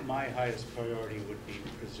 My highest priority would be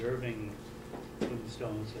preserving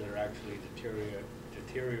tombstones that are actually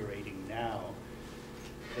deteriorating now.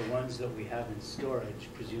 The ones that we have in storage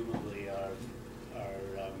presumably are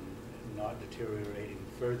not deteriorating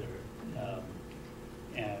further.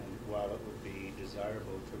 And while it would be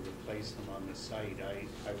desirable to replace them on the site,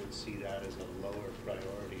 I would see that as a lower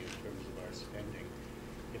priority in terms of our spending.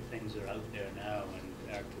 If things are out there now and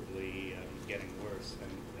actively getting worse,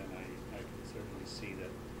 then I can certainly see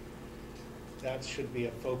that should be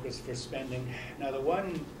a focus for spending. Now, the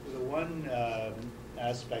one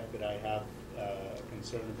aspect that I have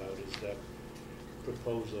concern about is the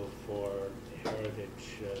proposal for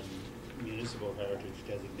heritage, municipal heritage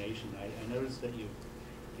designation. I noticed that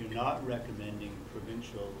you're not recommending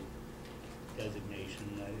provincial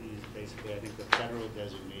designation. Basically, I think the federal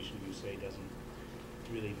designation, you say, doesn't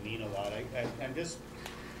really mean a lot. I'm just,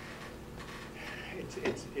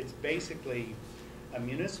 it's basically, a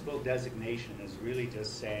municipal designation is really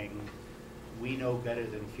just saying we know better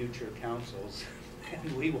than future councils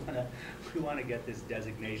and we want to get this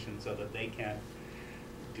designation so that they can't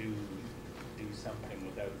do something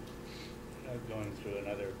without going through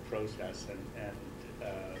another process, and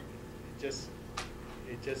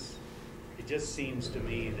it just seems to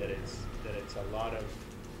me that it's a lot of,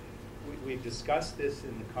 we've discussed this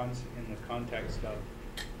in the context of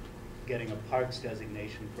getting a parks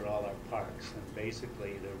designation for all our parks. And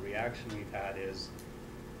basically, the reaction we've had is,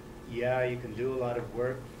 yeah, you can do a lot of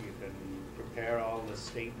work, you can prepare all the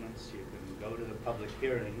statements, you can go to the public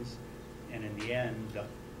hearings, and in the end,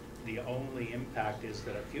 the only impact is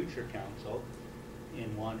that a future council,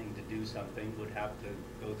 in wanting to do something, would have to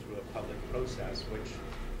go through a public process, which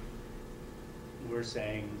we're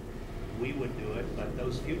saying we would do it, but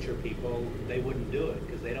those future people, they wouldn't do it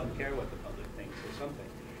because they don't care what the public thinks or something.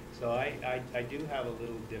 So I do have a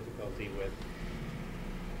little difficulty with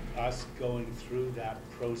us going through that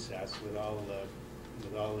process with all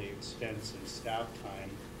the expense and staff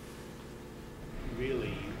time,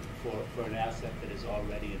 really for an asset that is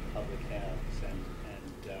already in public hands, and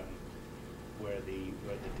where the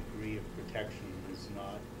degree of protection is, in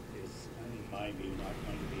my view, not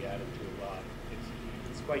going to be added to a lot.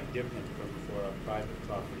 It's quite different from for a private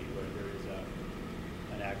property where there is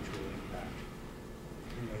an actual impact.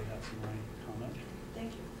 Anyway, that's my comment.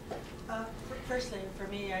 Thank you. Firstly, for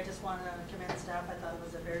me, I just want to commend staff. I thought it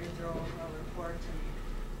was a very thorough report and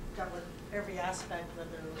dealt with every aspect,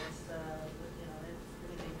 whether it was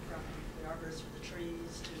everything from the arborists for the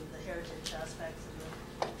trees to the heritage aspects of the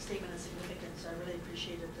statement of significance. I really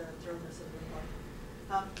appreciated the thoroughness of the report.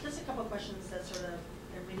 Just a couple of questions that sort of,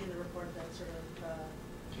 in reading the report, that sort of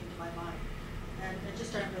came to my mind. And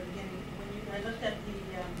just starting at the beginning, I looked at the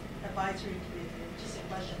advisory committee, just a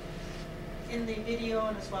question. In the video,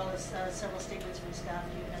 and as well as several statements from staff,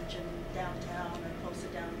 you mentioned downtown or close to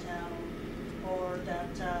downtown, or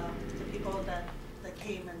that the people that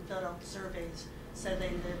came and filled out the surveys said they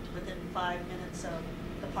lived within 5 minutes of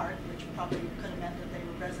the park, which probably could have meant that they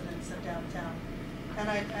were residents of downtown. And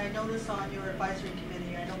I noticed on your advisory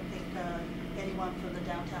committee, I don't think anyone from the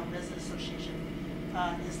Downtown Residents Association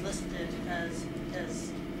is listed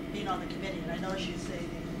as being on the committee. And I noticed you say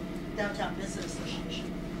the Downtown Business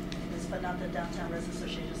Association, but not the Downtown Residents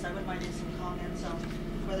Association. So I wouldn't mind some comments on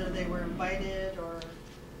whether they were invited or.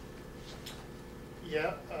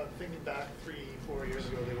 Yeah, thinking back 3-4 years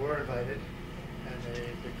ago, they were invited and they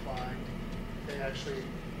declined. They actually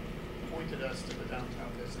appointed us to the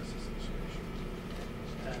Downtown Business Association,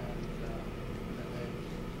 and they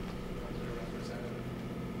appointed a representative.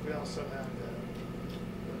 We also had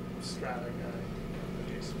the Strata guy,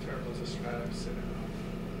 Jason Turtles, a Strata sitting on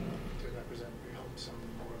to represent. We hope some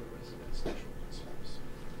more of the residents' actual concerns.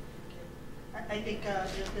 Okay. I think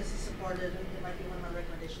if this is supported, it might be one of my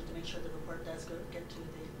recommendations to make sure the report does get to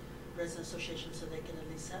the resident association so they can at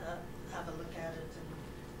least have a look at it and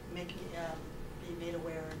be made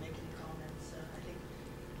aware and make any comments. I think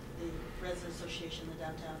the resident association in the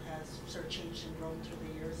downtown has sort of changed and grown through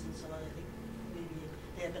the years, and so I think maybe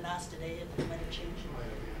they have been asked today if it might have changed.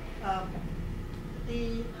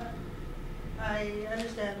 I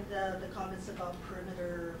understand the comments about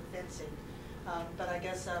perimeter fencing, but I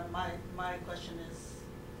guess my question is,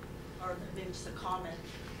 or maybe just a comment.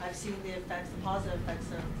 I've seen the effects, the positive effects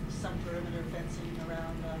of some perimeter fencing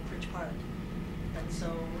around Fridge Park, and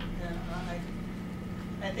so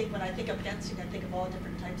I think when I think of fencing, I think of all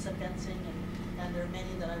different types of fencing, and there are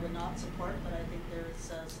many that I would not support, but I think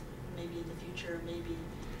there's maybe in the future maybe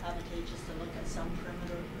advantageous to look at some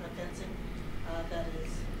perimeter fencing that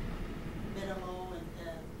is minimal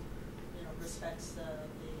and respects the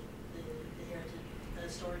heritage, the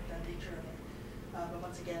historic nature of it. But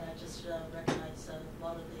once again, I just recognize a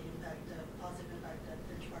lot of the impact, positive impact at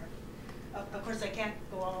Fridge Park. Of course, I can't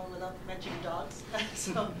go on without mentioning dogs.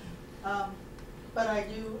 So, but I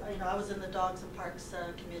do. I was in the Dogs and Parks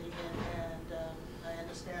committee, and I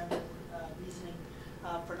understand the reasoning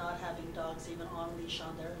for not having dogs even on leash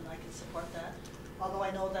on there, and I can support that. Although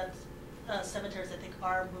I know that cemeteries, I think,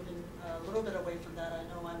 are moving a little bit away from that. I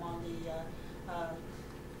know I'm on the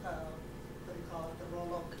what do you call it, the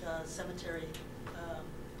Royal Oak Cemetery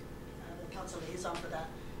council liaison for that,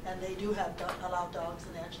 and they do have allow dogs,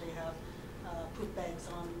 and they actually have poop bags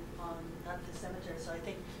on at the cemetery. So I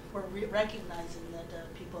think we're recognizing that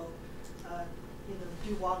people either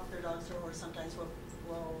do walk their dogs or sometimes will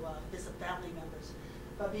visit family members.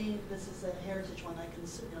 But being this is a heritage one, I can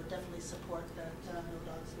definitely support that no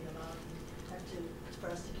dogs be allowed, and for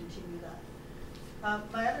us to continue that.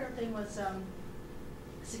 My other thing was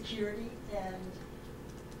security, and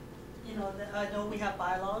I know we have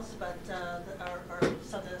bylaws, but our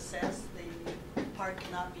something that says the park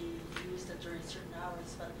cannot be used during certain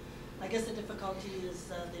hours. But I guess the difficulty is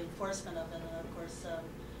the enforcement of it, and of course,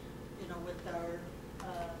 with our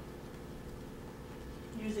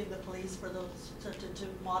using the police for those to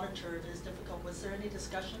monitor it is difficult. Was there any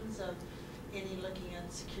discussions of any looking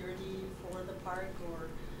at security for the park, or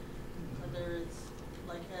there is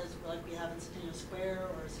like we have in Square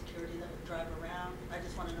or security that would drive around? I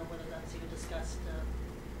just want to know whether that's even discussed.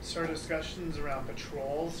 Sort of discussions around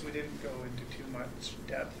patrols, we didn't go into too much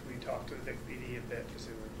depth. We talked to the Vic PD a bit because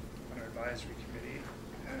they were on our advisory committee,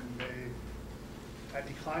 and they had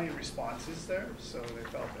declining responses there, so they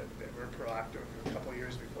felt that they were proactive a couple of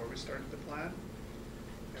years before we started the plan.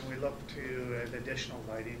 And we looked to additional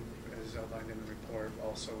lighting, as outlined in the report,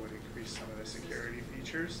 also would increase some of the security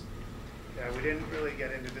features. Yeah, we didn't really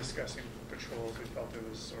get into discussing patrols. We felt it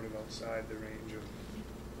was sort of outside the range of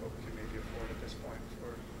what we can maybe afford at this point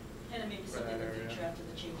for. And it may be for something in that the area. future after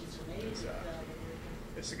the changes are made. Exactly.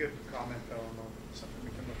 It's a good comment though, and something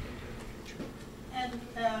we can look into in the future. And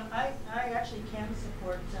I actually can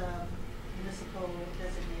support municipal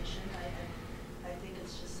designation. I think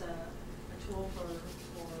it's just a tool for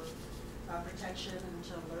protection and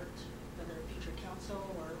to alert whether future council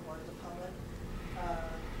or the public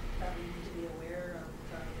that we need to be aware of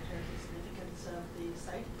the heritage significance of the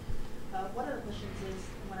site. One of the questions is,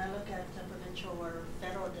 when I look at provincial or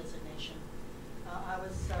federal designation, I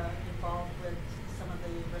was involved with some of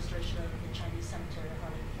the restoration of the Chinese cemetery at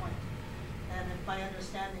Harley Point. And in my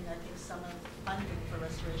understanding, I think some of the funding for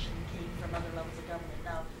restoration came from other levels of government.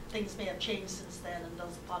 Now, things may have changed since then, and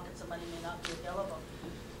those pockets of money may not be available.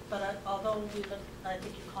 But although we look, I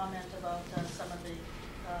think you comment about some of the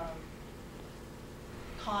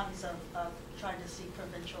cons of trying to seek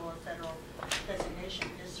provincial or federal designation,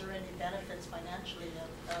 is there any benefits financially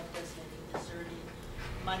of designating? Is there any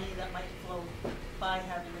money that might flow by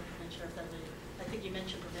having it provincial or federally? I think you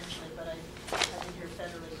mentioned provincially, but I didn't hear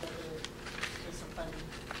federally whether there's some funding.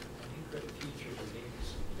 I think for the future, there may be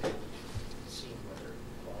some data to see whether it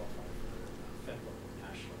qualify for federal or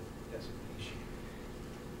national designation.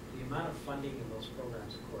 The amount of funding in those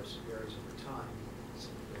programs, of course, varies over time.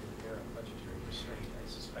 Simply in the era of budgetary restraint, I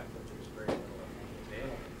suspect that there's very little money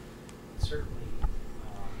available. But certainly,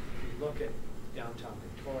 if we look at downtown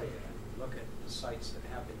Victoria and we look at the sites that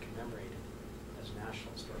have been commemorated as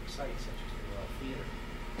national historic sites, such as the Royal Theatre,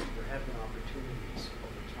 there have been opportunities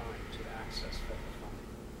over time to access federal funding.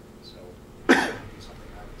 So it's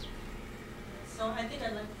something I would support. So I think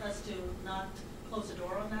I'd like us to not close the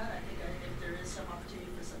door on that. I think if there is some opportunity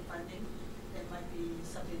for some funding, it might be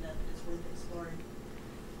something that is worth exploring.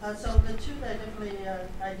 So the two that definitely,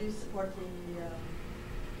 I do support the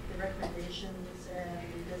recommendations and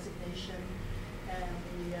the designation and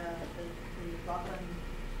the Rockland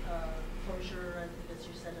closure. I think, as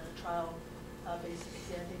you said, a trial basis.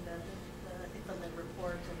 I think that I think from the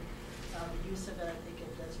report and the use of it, I think it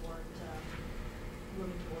does warrant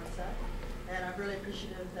moving towards that. And I'm really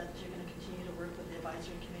appreciative that you're going to continue to work with the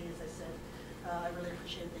advisory committee. As I said, I really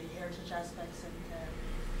appreciate the heritage aspects and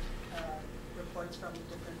reports from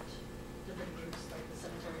different groups like the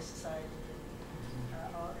Cemetery Society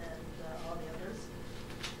and all the others.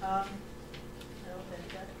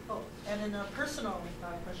 And then a personal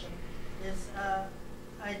question is,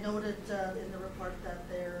 I noted in the report that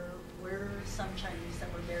there were some Chinese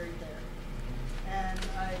that were buried there. And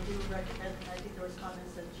I do recommend, I think there was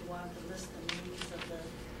comments that you wanted to list the names of the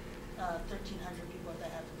 1,300 people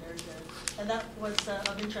that have been buried there. And that was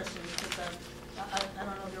of interest to me because I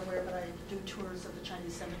don't know if you're aware, but I do tours of the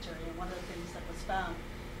Chinese cemetery. And one of the things that was found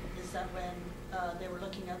is that when they were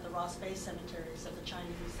looking at the Ross Bay cemeteries of the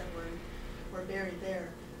Chinese that were buried there,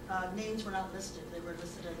 names were not listed. They were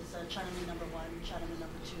listed as Chinaman #1, Chinaman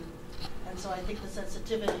 #2. And so I think the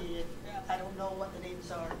sensitivity, I don't know what the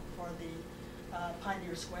names are for the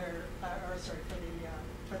Pioneer Square,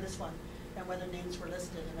 for this one, and whether names were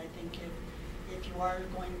listed. And I think if you are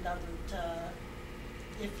going that route,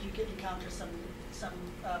 if you encounter some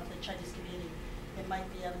of the Chinese community, it might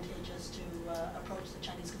be advantageous to approach the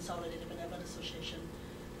Chinese Consolidated Benevolent Association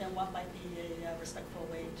and what might be a respectful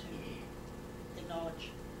way to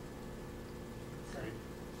acknowledge.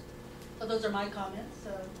 So those are my comments.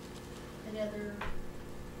 Any other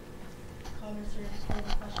comments or any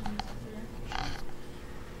questions?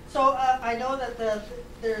 So I know that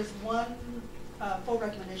there's one full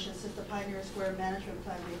recommendation since the Pioneer Square Management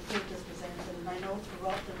Plan report is presented, and I know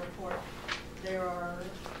throughout the report there are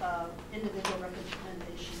individual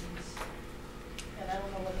recommendations, and I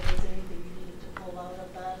don't know whether there's anything you needed to pull out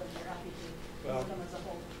of that, and you're happy to use them as a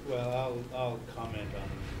whole. Well, I'll comment on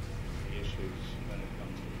the issues when it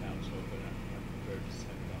comes to council, but I'm prepared to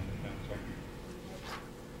send it on to council.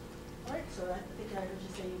 All right, so I think I heard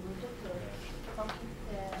you say you moved it, or something,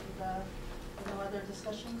 and no other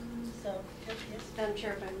discussions, so, yes? Madam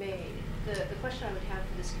Chair, if I may, the question I would have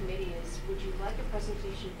for this committee is, would you like a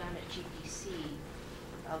presentation done at GPC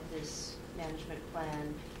of this management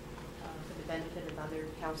plan for the benefit of other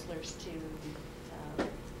councillors to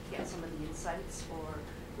get some of the insights, or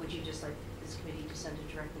would you just like this committee to send it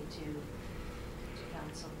directly to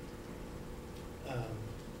council?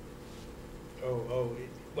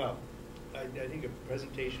 Well, I think a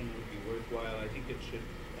presentation would be worthwhile. I think it should,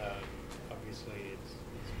 obviously,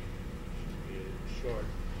 should be short.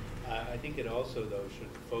 I think it also, though,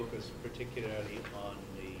 should focus particularly on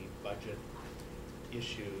the budget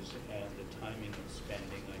issues and the timing of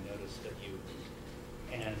spending. I noticed that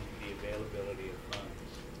and the availability of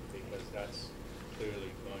funds, because that's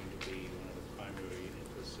clearly going to be one of the primary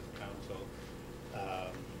interests of council.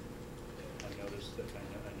 I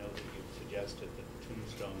know that you've suggested that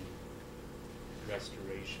tombstone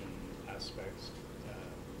restoration aspects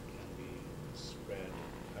can be spread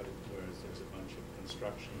out, whereas there's a bunch of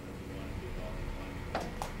construction that we want to do all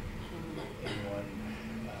in one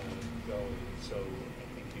go. So I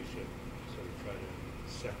think you should sort of try to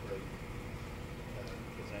separate,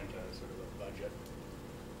 present a sort of a budget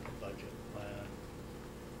plan.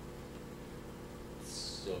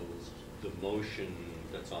 So the motion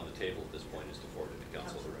that's on the table at this point is to forward it to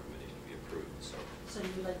council, the recommendation to be approved, so. So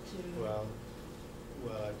you'd like to? Well,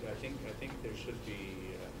 I think there should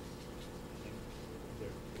be, I think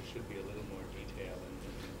there should be a little more detail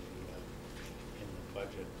in the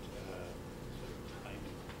budget sort of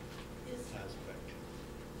timing aspect.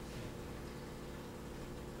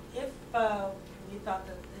 If we thought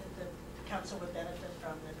that the council would benefit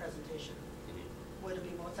from the presentation, would it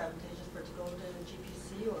be most advantageous for it to go to the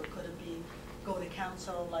GPC, or could it be go to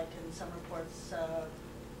council like in some reports,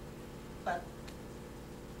 but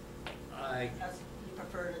as you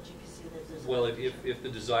prefer the GPC? Well, if the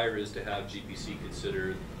desire is to have GPC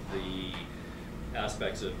consider the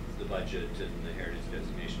aspects of the budget and the heritage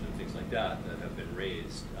designation and things like that have been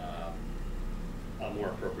raised, a more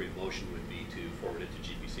appropriate motion would be to forward it to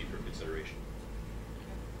GPC for consideration.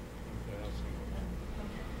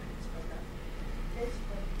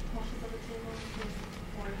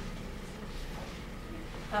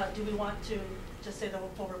 Do we want to just say the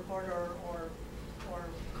full report or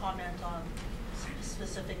comment on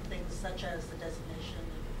specific things such as the designation?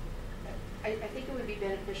 I think it would be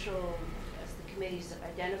beneficial, as the committees have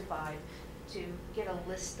identified, to get a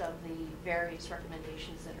list of the various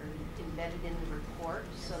recommendations that are embedded in the report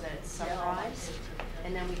so that it's summarized,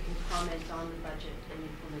 and then we can comment on the budget and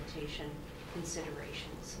implementation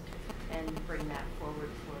considerations and bring that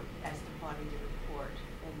forward as the body to report,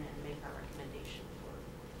 and then make our recommendation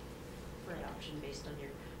for adoption based on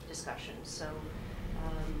your discussion. So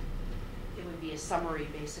it would be a summary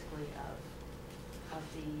basically of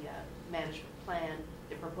the management plan,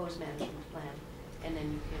 the proposed management plan, and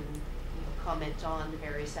then you can comment on the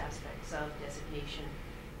various aspects of designation,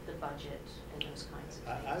 the budget, and those kinds of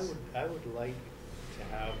things. I would like to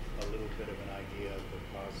have a little bit of an idea of the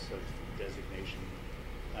costs of designation.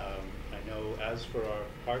 I know as for our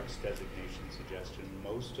parks designation suggestion,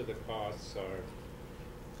 most of the costs are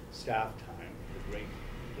staff time,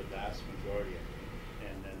 the vast majority of them,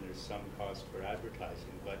 and then there's some cost for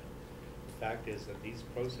advertising. But the fact is that these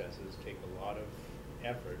processes take a lot of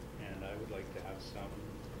effort, and I would like to have some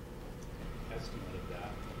estimate of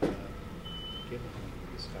that given when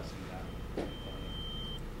we're discussing that.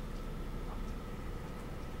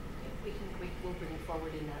 We'll bring it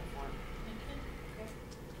forward in that form. Okay.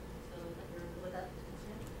 So you're good with that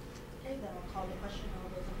consent? Okay, then I'll call the question. All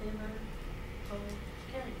those in favor? Opposed?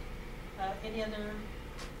 Carried. Any other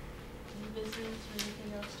new business or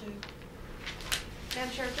anything else to?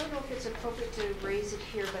 Madam Chair, I don't know if it's appropriate to raise it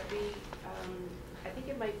here, but I think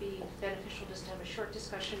it might be beneficial just to have a short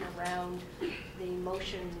discussion around the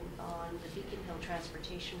motion on the Beacon Hill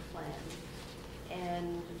Transportation Plan.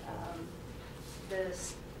 And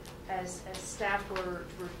as staff were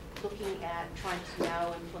looking at trying to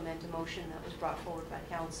now implement a motion that was brought forward by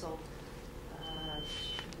council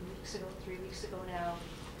 3 weeks ago now,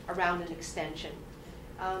 around an extension.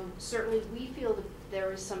 Certainly we feel that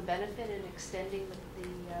there is some benefit in extending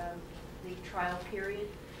the trial period.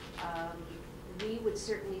 We would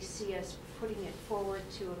certainly see us putting it forward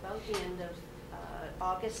to about the end of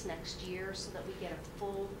August next year, so that we get a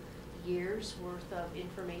full year's worth of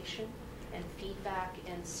information and feedback,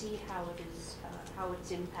 and see how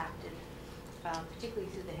it's impacted, particularly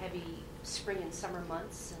through the heavy spring and summer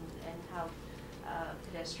months, and how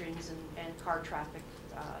pedestrians and car traffic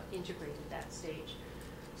integrate at that stage.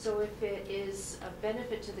 So if it is a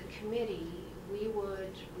benefit to the committee, we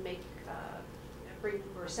would bring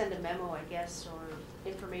or send a memo, I guess, or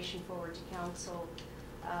information forward to council,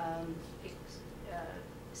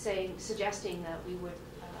 suggesting that we would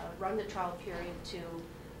run the trial period to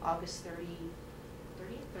August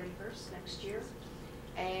 31st next year,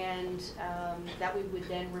 and that we would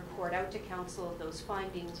then report out to council those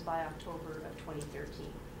findings by October of 2013.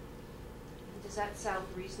 Does that sound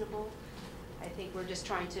reasonable? I think we're just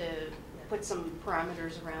trying to put some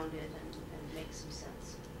parameters around it and make some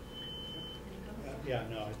sense. Yeah,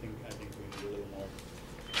 no, I think we need a little more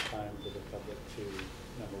time for the public to,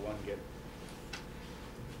 number one, get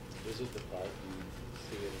visit the park and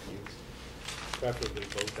see it in use, preferably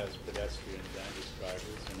both as pedestrians and as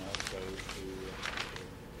drivers, and also to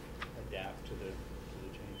adapt to the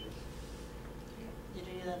changes. Did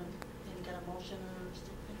you get a motion or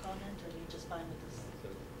statement comment, or are you just fine with this?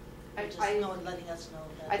 Letting us know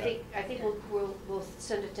that. I think we'll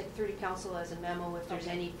send it through to council as a memo. If there's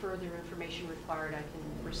any further information required, I can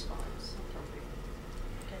respond appropriately.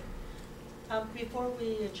 Okay. Before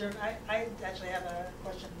we adjourn, I actually have a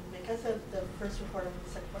question. Because of the first report and the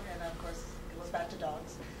second report, and of course it goes back to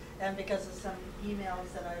dogs, and because of some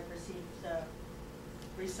emails that I've received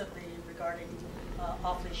recently regarding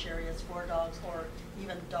off-leash areas for dogs or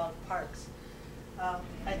even dog parks.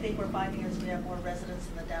 I think we're finding as we have more residents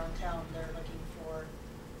in the downtown, they're looking for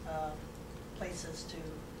places to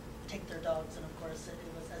take their dogs, and of course, it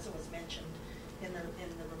was, as it was mentioned in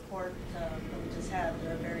the report that we just had,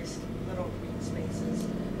 there are very little green spaces,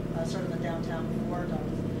 sort of the downtown for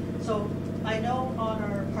dogs. So I know on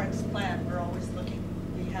our parks plan, we're always looking.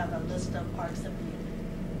 We have a list of parks that we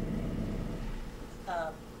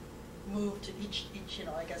move to each.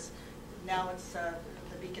 I guess now it's the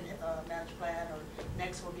Beacon Managed Plan, or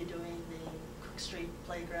next we'll be doing the Cook Street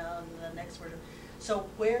Playground, and the next so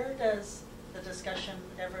where does the discussion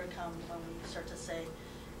ever come when we start to say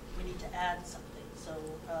we need to add something? So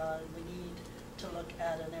we need to look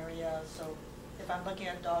at an area. So if I'm looking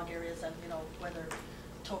at dog areas, and whether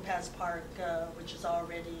Topaz Park, which is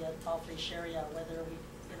already an off-leash area, whether we,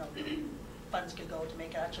 funds could go to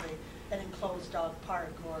make actually an enclosed dog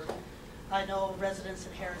park, or I know residents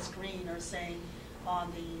at Harris Green are saying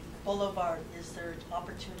on the boulevard, is there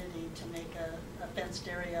opportunity to make a fenced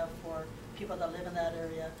area for people that live in that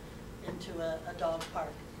area into a dog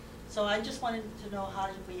park? So I just wanted to know how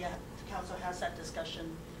the council has that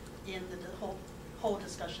discussion in the whole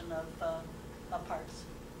discussion of parks.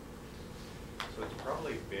 So it's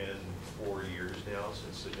probably been 4 years now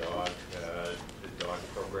since the dog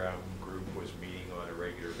program group was meeting on a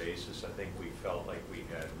regular basis. I think we felt like we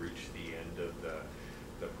had reached the end of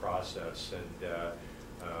the process, and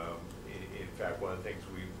in fact, one of the things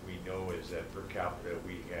we know is that per capita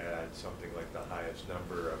we had something like the highest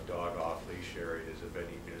number of dog off-leash areas of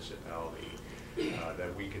any municipality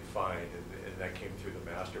that we could find, and that came through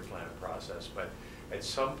the master plan process. But at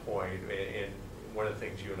some point, and one of the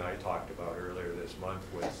things you and I talked about earlier this month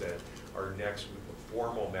was that our next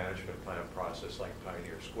formal management plan process, like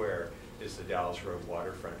Pioneer Square, is the Dallas Road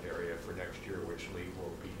waterfront area for next year, which Lee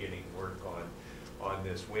will be beginning work on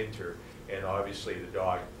this winter. And obviously the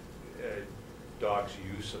dog's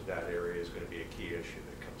use of that area is going to be a key issue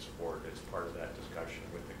that comes forward as part of that discussion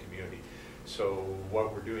with the community. So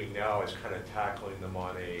what we're doing now is kind of tackling them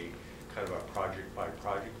on a kind of a project by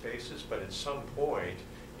project basis, but at some point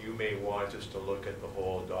you may want us to look at the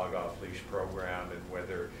whole dog off-leash program and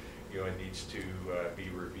whether it needs to be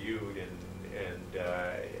reviewed and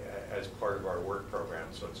as part of our work program.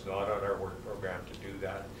 So it's not on our work program to do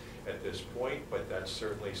that at this point, but that's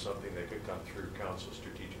certainly something that could come through council's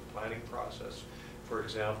strategic planning process, for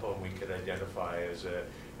example, and we could identify as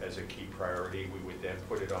a key priority. We would then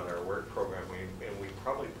put it on our work program, and we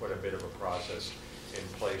probably put a bit of a process in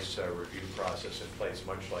place, a review process in place,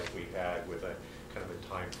 much like we had with a kind of a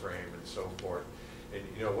time frame and so forth.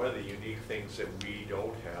 And one of the unique things that we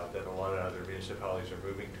don't have that a lot of other municipalities are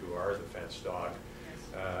moving to are the fenced dog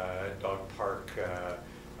park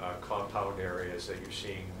compound areas that you're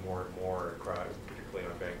seeing more and more, particularly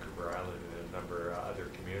on Vancouver Island and a number of other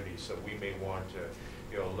communities. So we may want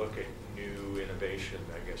to look at new innovation,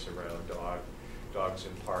 I guess, around dogs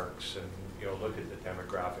in parks, and look at the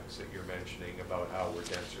demographics that you're mentioning about how we're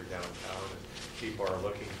denser downtown, and people are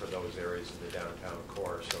looking for those areas in the downtown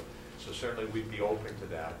core. So certainly we'd be open to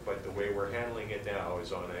that, but the way we're handling it now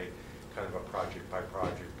is on a kind of a project by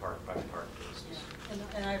project, park by park basis.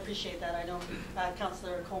 Yeah. And I appreciate that. I know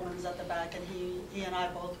Councillor Coleman's at the back, and he and I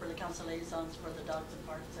both were the council liaisons for the dogs and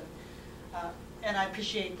parks, and I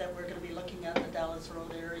appreciate that we're going to be looking at the Dallas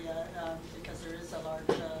Road area because there is a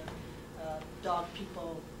large dog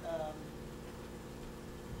people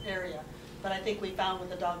area. But I think we found with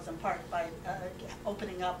the dogs and park, by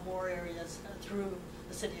opening up more areas through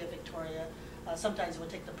the city of Victoria, sometimes we'll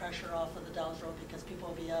take the pressure off of the Dallas Road because people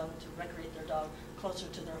will be able to recreate their dog closer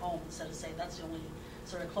to their home instead of saying that's the only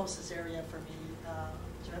sort of closest area for me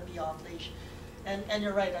to be off leash. And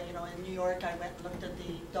you're right, you know, in New York, I went and looked at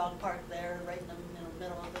the dog park there, right in the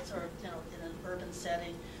middle of this, or, you know, in an urban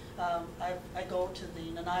setting. I go to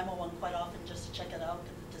the Nanaimo one quite often just to check it out,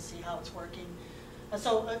 to see how it's working.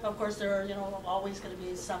 So, of course, there are, you know, always going to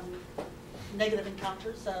be some negative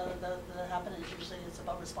encounters that happen, and usually it's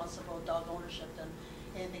about responsible dog ownership than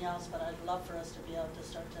anything else, but I'd love for us to be able to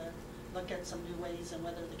start to look at some new ways, and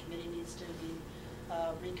whether the committee needs to be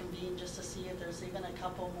reconvened just to see if there's even a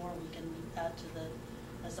couple more we can add to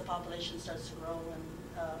as the population starts to grow, and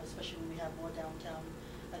especially when we have more downtown.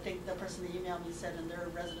 I think the person that emailed me said in their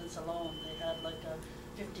residence alone, they had like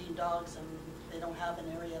 15 dogs, and they don't have an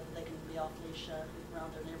area that they can be off leash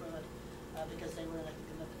around their neighborhood because they were, I think,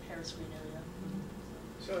 in the Harris Green area.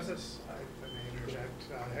 So is this, I may interject,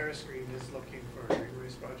 Harris Green is looking for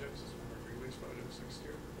greenways projects, some more greenways projects next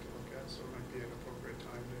year to look at, so it might be an appropriate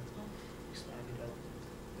time to expand it out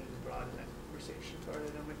and broaden that conversation farther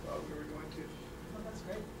than we thought we were going to. Oh, that's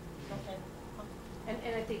great. Okay.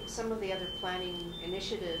 And I think some of the other planning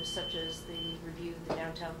initiatives, such as the review of the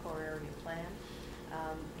downtown core area plan,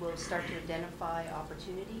 will start to identify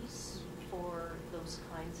opportunities for those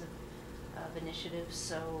kinds of initiatives.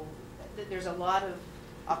 So there's a lot of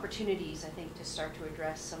opportunities, I think, to start to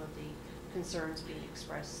address some of the concerns being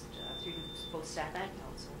expressed through both staff and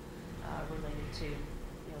council related to,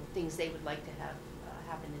 you know, things they would like to have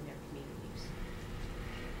happen in their communities.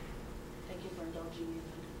 Thank you for indulging me in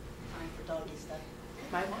time for doggy stuff.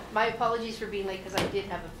 My apologies for being late, because I did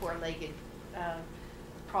have a four-legged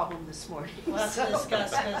problem this morning. We'll have to discuss,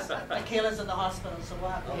 because Michaela's in the hospital, so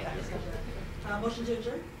we'll have to Yeah. discuss. Motion to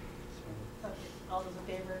adjourn? Okay. All those in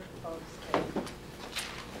favor? Opposed? Okay.